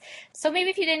thoughts. So maybe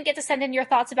if you didn't get to send in your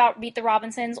thoughts about Meet the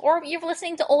Robinsons, or you're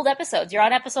listening to old episodes, you're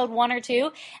on episode 1 or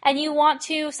 2, and you want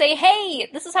to say, hey,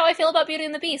 this is how I feel about Beauty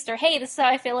and the Beast, or hey, this is how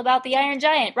I feel about The Iron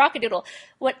Giant, Rockadoodle,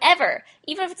 whatever.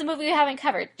 Even if it's a movie we haven't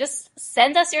covered, just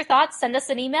send us your thoughts, send us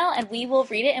an email, and we will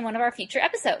read it in one of our future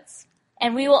episodes.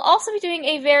 And we will also be doing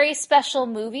a very special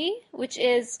movie, which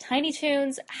is Tiny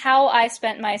Toons, How I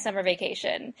Spent My Summer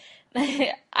Vacation.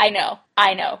 I know,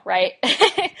 right?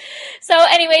 So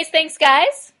anyways, thanks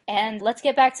guys, and let's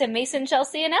get back to Mason,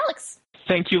 Chelsea, and Alex.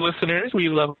 Thank you, listeners. We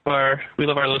love our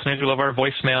listeners. We love our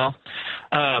voicemail.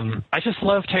 I just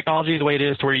love technology the way it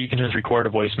is, to where you can just record a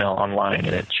voicemail online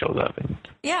and it shows up.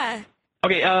 Yeah.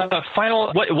 Okay.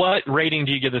 Final. What rating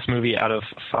do you give this movie out of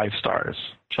 5 stars?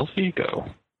 Chelsea, go.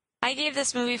 I gave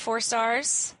this movie 4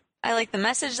 stars. I liked the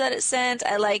message that it sent.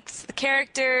 I liked the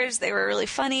characters. They were really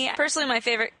funny. Personally, my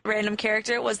favorite random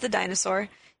character was the dinosaur.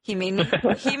 He made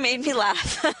me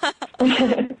laugh.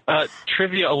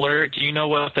 Trivia alert, do you know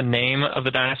what the name of the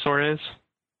dinosaur is?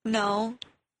 No.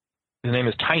 His name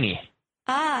is Tiny.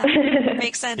 Ah,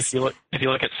 makes sense. If you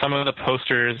look at some of the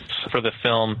posters for the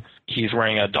film, he's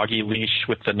wearing a doggy leash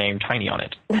with the name Tiny on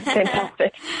it.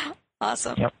 Fantastic.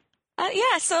 Awesome. Yep.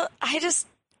 Yeah, so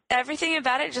everything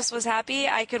about it just was happy.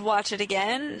 I could watch it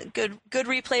again. Good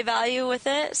replay value with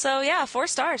it. So yeah, 4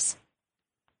 stars.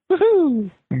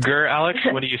 Woohoo! Alex,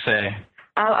 what do you say?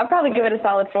 I'll probably give it a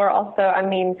solid 4 also. I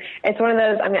mean, it's one of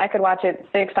those, I could watch it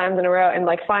 6 times in a row and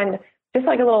find just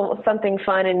a little something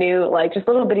fun and new, just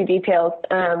little bitty details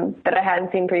that I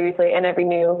hadn't seen previously in every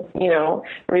new,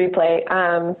 replay.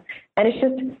 And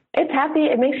it's happy.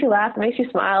 It makes you laugh. It makes you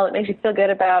smile. It makes you feel good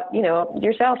about,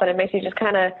 yourself. And it makes you just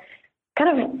kind of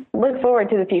look forward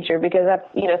to the future, because that's,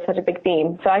 such a big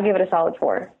theme. So I give it a solid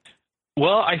 4.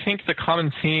 Well, I think the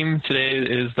common theme today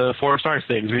is the 4 star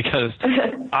things, because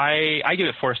I give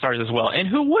it 4 stars as well. And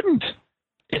who wouldn't?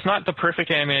 It's not the perfect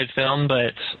animated film,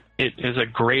 but it is a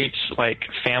great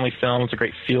family film. It's a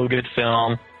great feel-good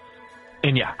film.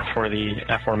 And yeah, for the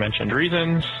aforementioned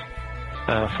reasons,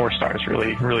 4 stars.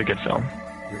 Really, really good film.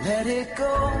 Let it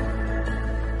go.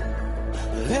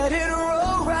 Let it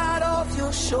roll right off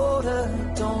your shoulder,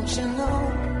 don't you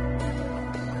know?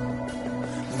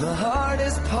 The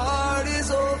hardest part is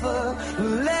over.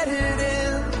 Let it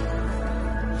in.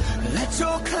 Let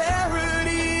your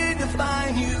clarity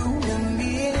define you in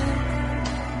the end.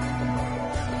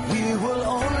 We will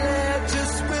only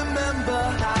just remember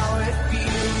how it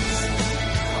feels.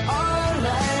 Our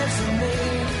lives are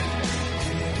made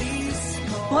in these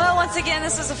small Well, once again,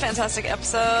 this was a fantastic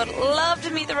episode. Loved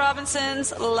to meet the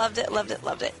Robinsons. Loved it, loved it,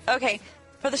 loved it. Okay,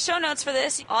 for the show notes for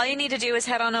this, all you need to do is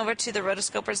head on over to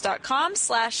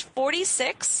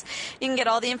therotoscopers.com/46. You can get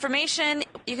all the information.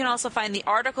 You can also find the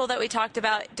article that we talked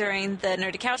about during the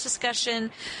Nerdy Couch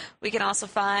discussion. We can also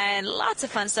find lots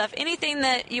of fun stuff. Anything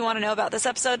that you want to know about this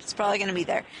episode, it's probably going to be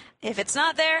there. If it's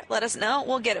not there, let us know.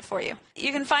 We'll get it for you.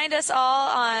 You can find us all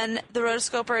on the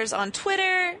Rotoscopers on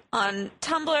Twitter, on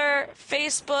Tumblr,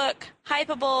 Facebook,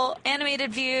 Hypable,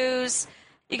 Animated Views.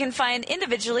 You can find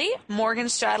individually Morgan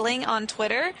Stradling on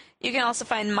Twitter. You can also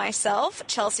find myself,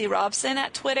 Chelsea Robson,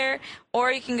 at Twitter,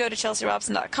 or you can go to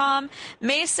chelsearobson.com.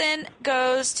 Mason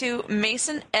goes to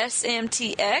Mason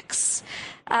SMTX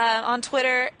on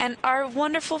Twitter, and our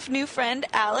wonderful new friend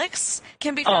Alex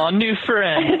can be found. Oh, new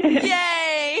friend!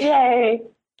 Yay! Yay!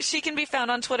 She can be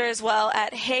found on Twitter as well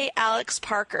at Hey Alex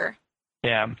Parker.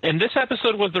 Yeah, and this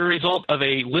episode was the result of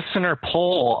a listener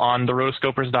poll on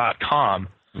therotoscopers.com.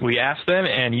 We asked them,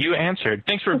 and you answered.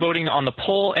 Thanks for voting on the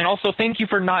poll, and also thank you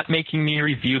for not making me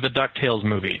review the DuckTales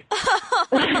movie. I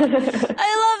love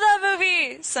that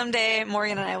movie. Someday,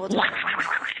 Morgan and I will do it.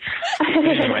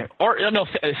 Anyway, or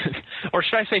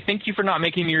should I say thank you for not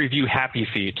making me review Happy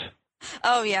Feet?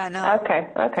 Oh, yeah, no.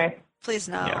 Okay. Please,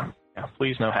 no. Yeah,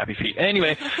 please no Happy Feet.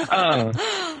 Anyway,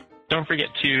 don't forget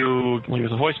to leave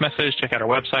us a voice message. Check out our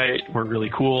website. We're really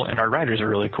cool, and our writers are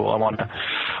really cool. I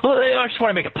just want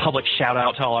to make a public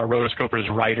shout-out to all our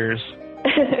Rotoscopers writers,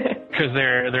 because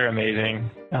they're amazing.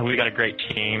 We got a great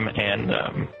team,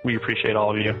 and we appreciate all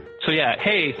of you. So, yeah,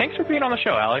 hey, thanks for being on the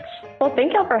show, Alex. Well,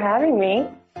 thank y'all for having me.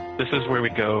 This is where we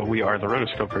go. We are the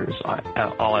Rotoscopers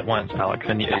all at once, Alex.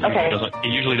 And it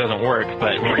usually doesn't work,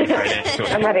 but we're going to try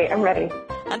to. I'm ready.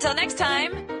 Until next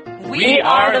time, we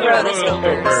are the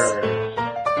Rotoscopers.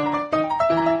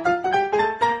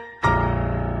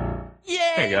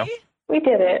 Yay! There you go. We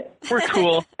did it. We're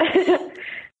cool.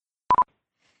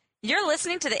 You're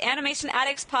listening to the Animation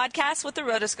Addicts podcast with the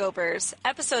Rotoscopers,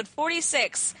 episode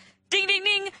 46. Ding, ding,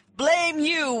 ding! Blame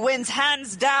you wins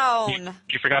hands down.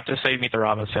 You forgot to say Meet the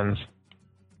Robinsons.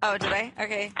 Oh, did I?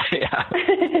 Okay. Yeah.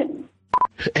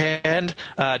 And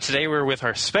today we're with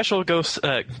our special ghost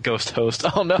host.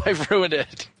 Oh no, I've ruined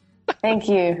it. Thank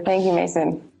you,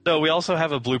 Mason. So we also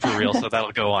have a blooper reel, so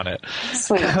that'll go on it.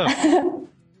 Sweet.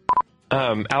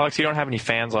 Alex, you don't have any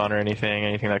fans on or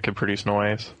anything that could produce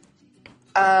noise?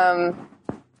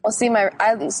 Well, see,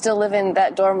 I still live in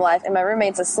that dorm life, and my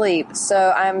roommate's asleep,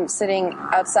 so I'm sitting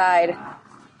outside,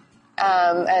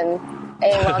 and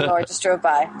a lawnmower just drove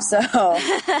by, so...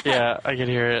 Yeah, I can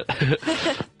hear it.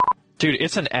 Dude,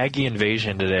 it's an Aggie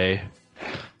invasion today.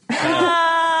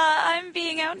 I'm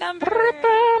being outnumbered.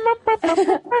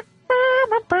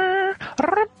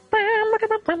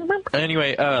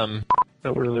 Anyway,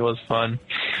 that really was fun.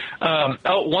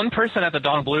 One person at the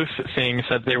Don Bluth thing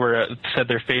said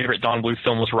their favorite Don Bluth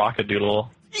film was Rockadoodle.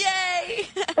 Yay!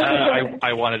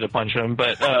 I wanted to punch him,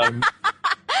 but I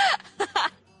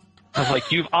was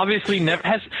like, you've obviously never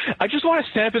has. I just want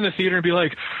to stand up in the theater and be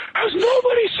like, has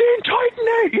nobody seen Titan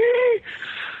AE?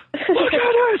 Look at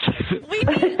it.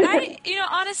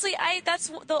 Honestly,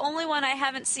 that's the only one I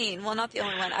haven't seen. Well, not the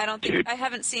only one. I don't think I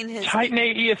haven't seen his. Titan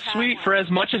AE is sweet. For as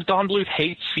much as Don Bluth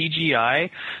hates CGI,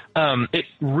 it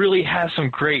really has some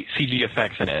great CG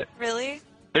effects in it. Really?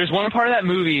 There's one part of that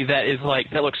movie that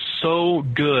looks so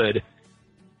good,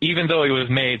 even though it was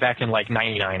made back in like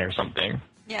 '99 or something.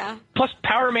 Yeah. Plus,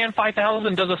 Power Man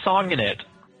 5000 does a song in it.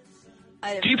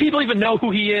 Do you people even know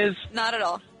who he is? Not at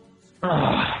all.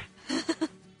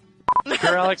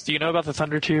 Sure, Alex, do you know about the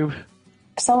Thunder Tube?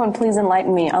 Someone please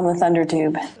enlighten me on the Thunder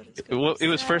Tube. Well, it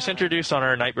was first introduced on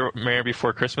our Nightmare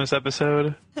Before Christmas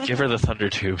episode. Give her the Thunder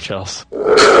Tube, Chels.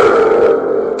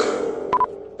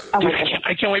 Dude,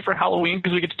 I can't wait for Halloween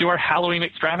because we get to do our Halloween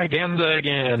extravaganza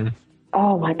again.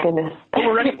 Oh my goodness! Oh,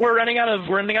 we're running out of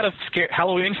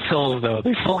Halloween films though.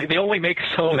 They only make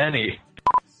so many.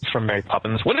 It's from Mary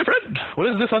Poppins. Winifred, what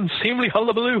is this unseemly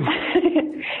hullabaloo?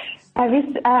 Have you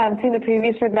seen the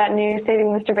previews for that new Saving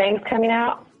Mr. Banks coming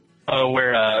out?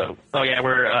 Where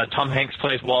Tom Hanks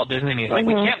plays Walt Disney, and he's like,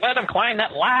 we can't let him climb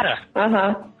that ladder.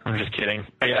 I'm just kidding.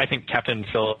 I think Captain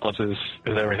Phillips is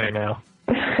everything now.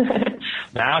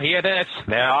 Now hear this.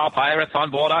 There are pirates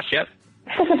on board our ship.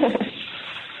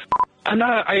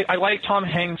 I like Tom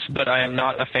Hanks, but I am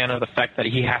not a fan of the fact that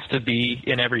he has to be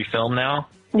in every film now.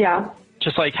 Yeah.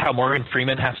 Just like how Morgan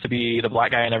Freeman has to be the black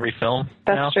guy in every film.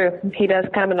 That's true. He does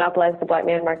kind of monopolize the black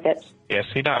man market. Yes,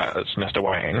 he does, Mr.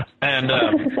 Wayne. And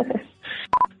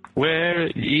where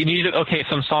you need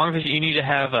some songs that you need to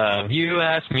have. You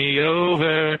ask me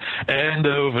over and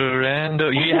over and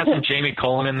over. You need to have some Jamie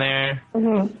Cullum in there.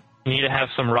 You need to have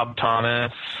some Rob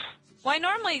Thomas. Well, I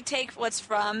normally take what's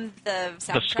from the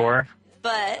soundtrack. The score?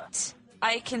 But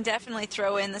I can definitely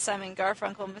throw in the Simon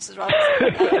Garfunkel and Mrs.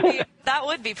 Robinson. That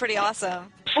would be pretty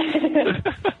awesome.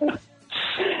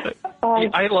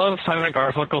 I love Simon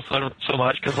Garfunkel so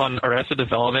much because on Arrested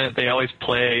Development they always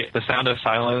play The Sound of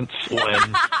Silence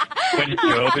when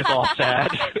Job is all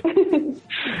sad.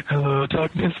 Hello,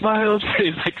 darkness, my old friend.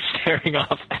 He's like staring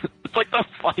off. It's like the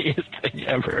funniest thing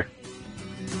ever.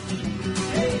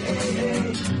 Hey, hey,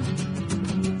 hey.